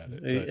been good at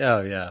it. But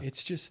Oh, yeah.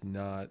 it's just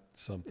not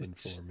something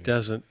for me.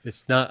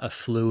 It's not a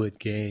fluid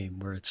game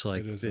where it's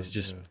like, It it's isn't,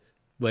 just yeah.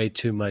 way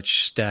too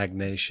much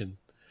stagnation.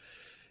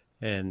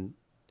 And,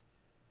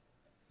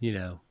 you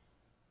know,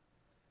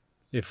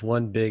 if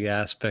one big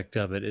aspect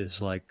of it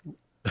is like,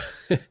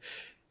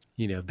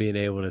 you know, being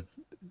able to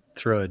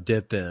throw a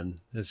dip in,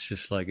 it's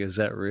just like, is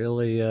that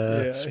really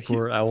a Yeah.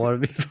 sport I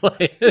want to be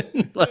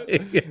playing?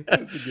 Like,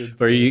 That's a good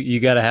where point. you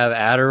got to have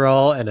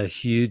Adderall and a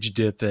huge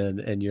dip in,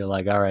 and you're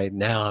like, all right,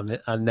 now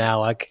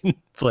now I can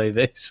play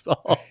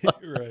baseball.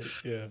 Right,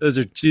 yeah. Those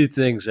are two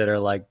things that are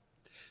like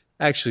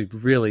actually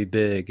really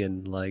big,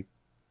 and like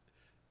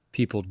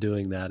people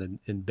doing that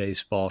in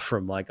baseball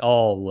from like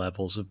all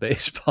levels of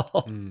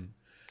baseball.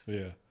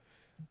 Yeah.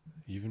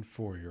 Even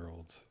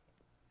 4-year-olds.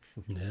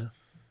 Yeah.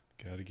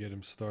 Got to get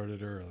them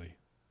started early.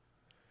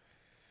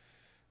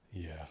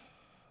 Yeah.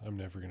 I'm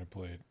never going to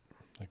play it.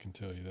 I can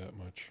tell you that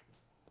much.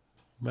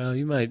 Well,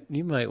 you might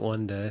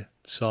one day.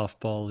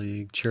 Softball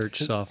league, church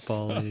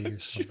softball league or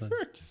something.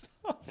 Church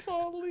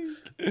softball league.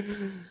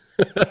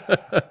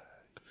 Yeah.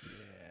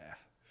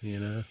 You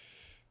know?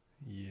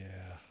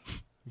 Yeah.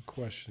 I'm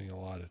questioning a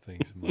lot of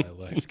things in my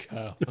life,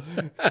 Kyle.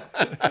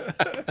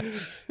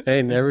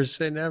 Hey, never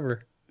say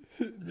never.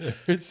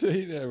 Never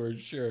say never,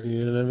 sure.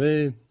 You know what I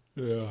mean?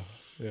 Yeah.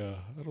 Yeah.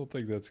 I don't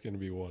think that's going to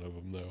be one of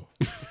them, though.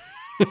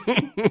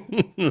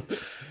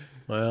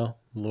 Well,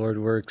 Lord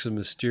works in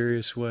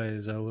mysterious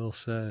ways, I will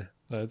say.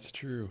 That's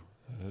true.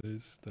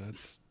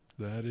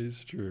 That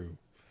is true.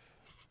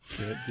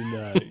 Can't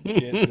deny it.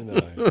 Can't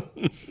deny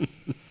it.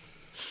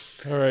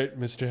 All right,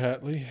 Mr.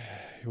 Hatley,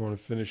 you want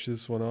to finish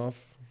this one off?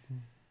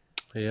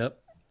 Yep.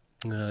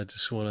 I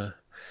just want to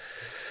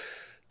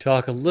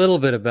talk a little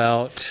bit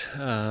about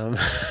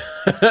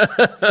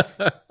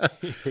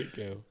Here we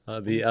go.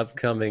 the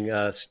upcoming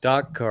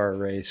stock car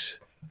race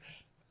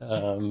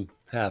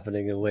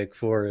happening in Wake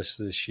Forest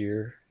this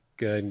year.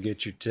 Go ahead and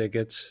get your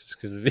tickets. It's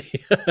going to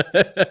be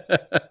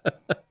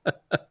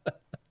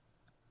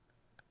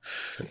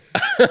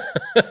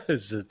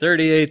it's the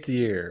 38th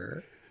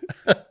year.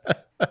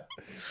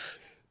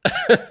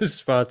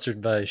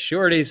 Sponsored by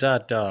Shorty's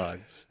Hot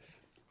Dogs.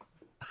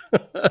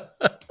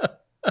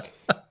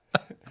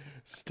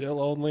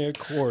 Still only a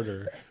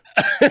quarter.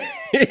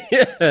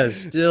 Yeah,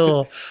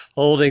 still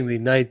holding the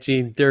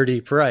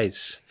 1930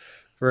 price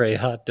for a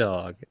hot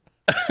dog.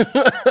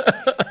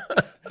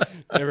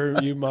 Never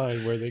you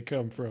mind where they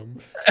come from.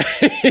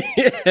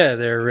 Yeah,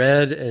 they're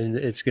red and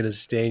it's going to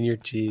stain your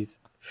teeth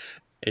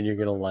and you're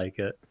going to like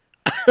it.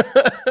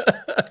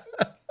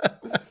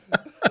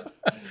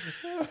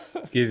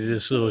 Give you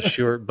this little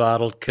short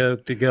bottled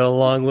Coke to go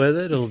along with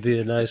it. It'll be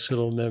a nice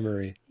little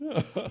memory.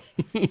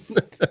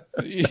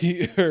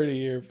 You heard it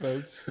here,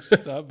 folks.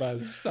 Stop by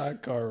the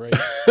stock car race.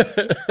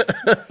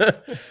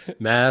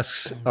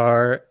 Masks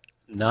are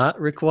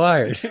not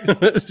required.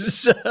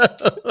 So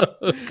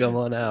come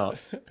on out.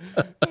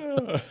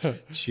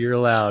 Cheer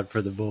loud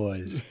for the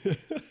boys.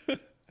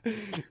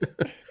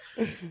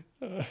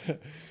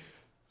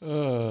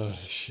 Oh,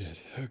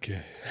 shit.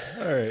 Okay.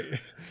 All right.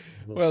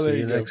 We'll see there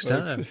you go, next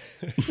folks. time.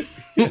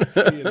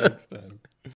 See you next time.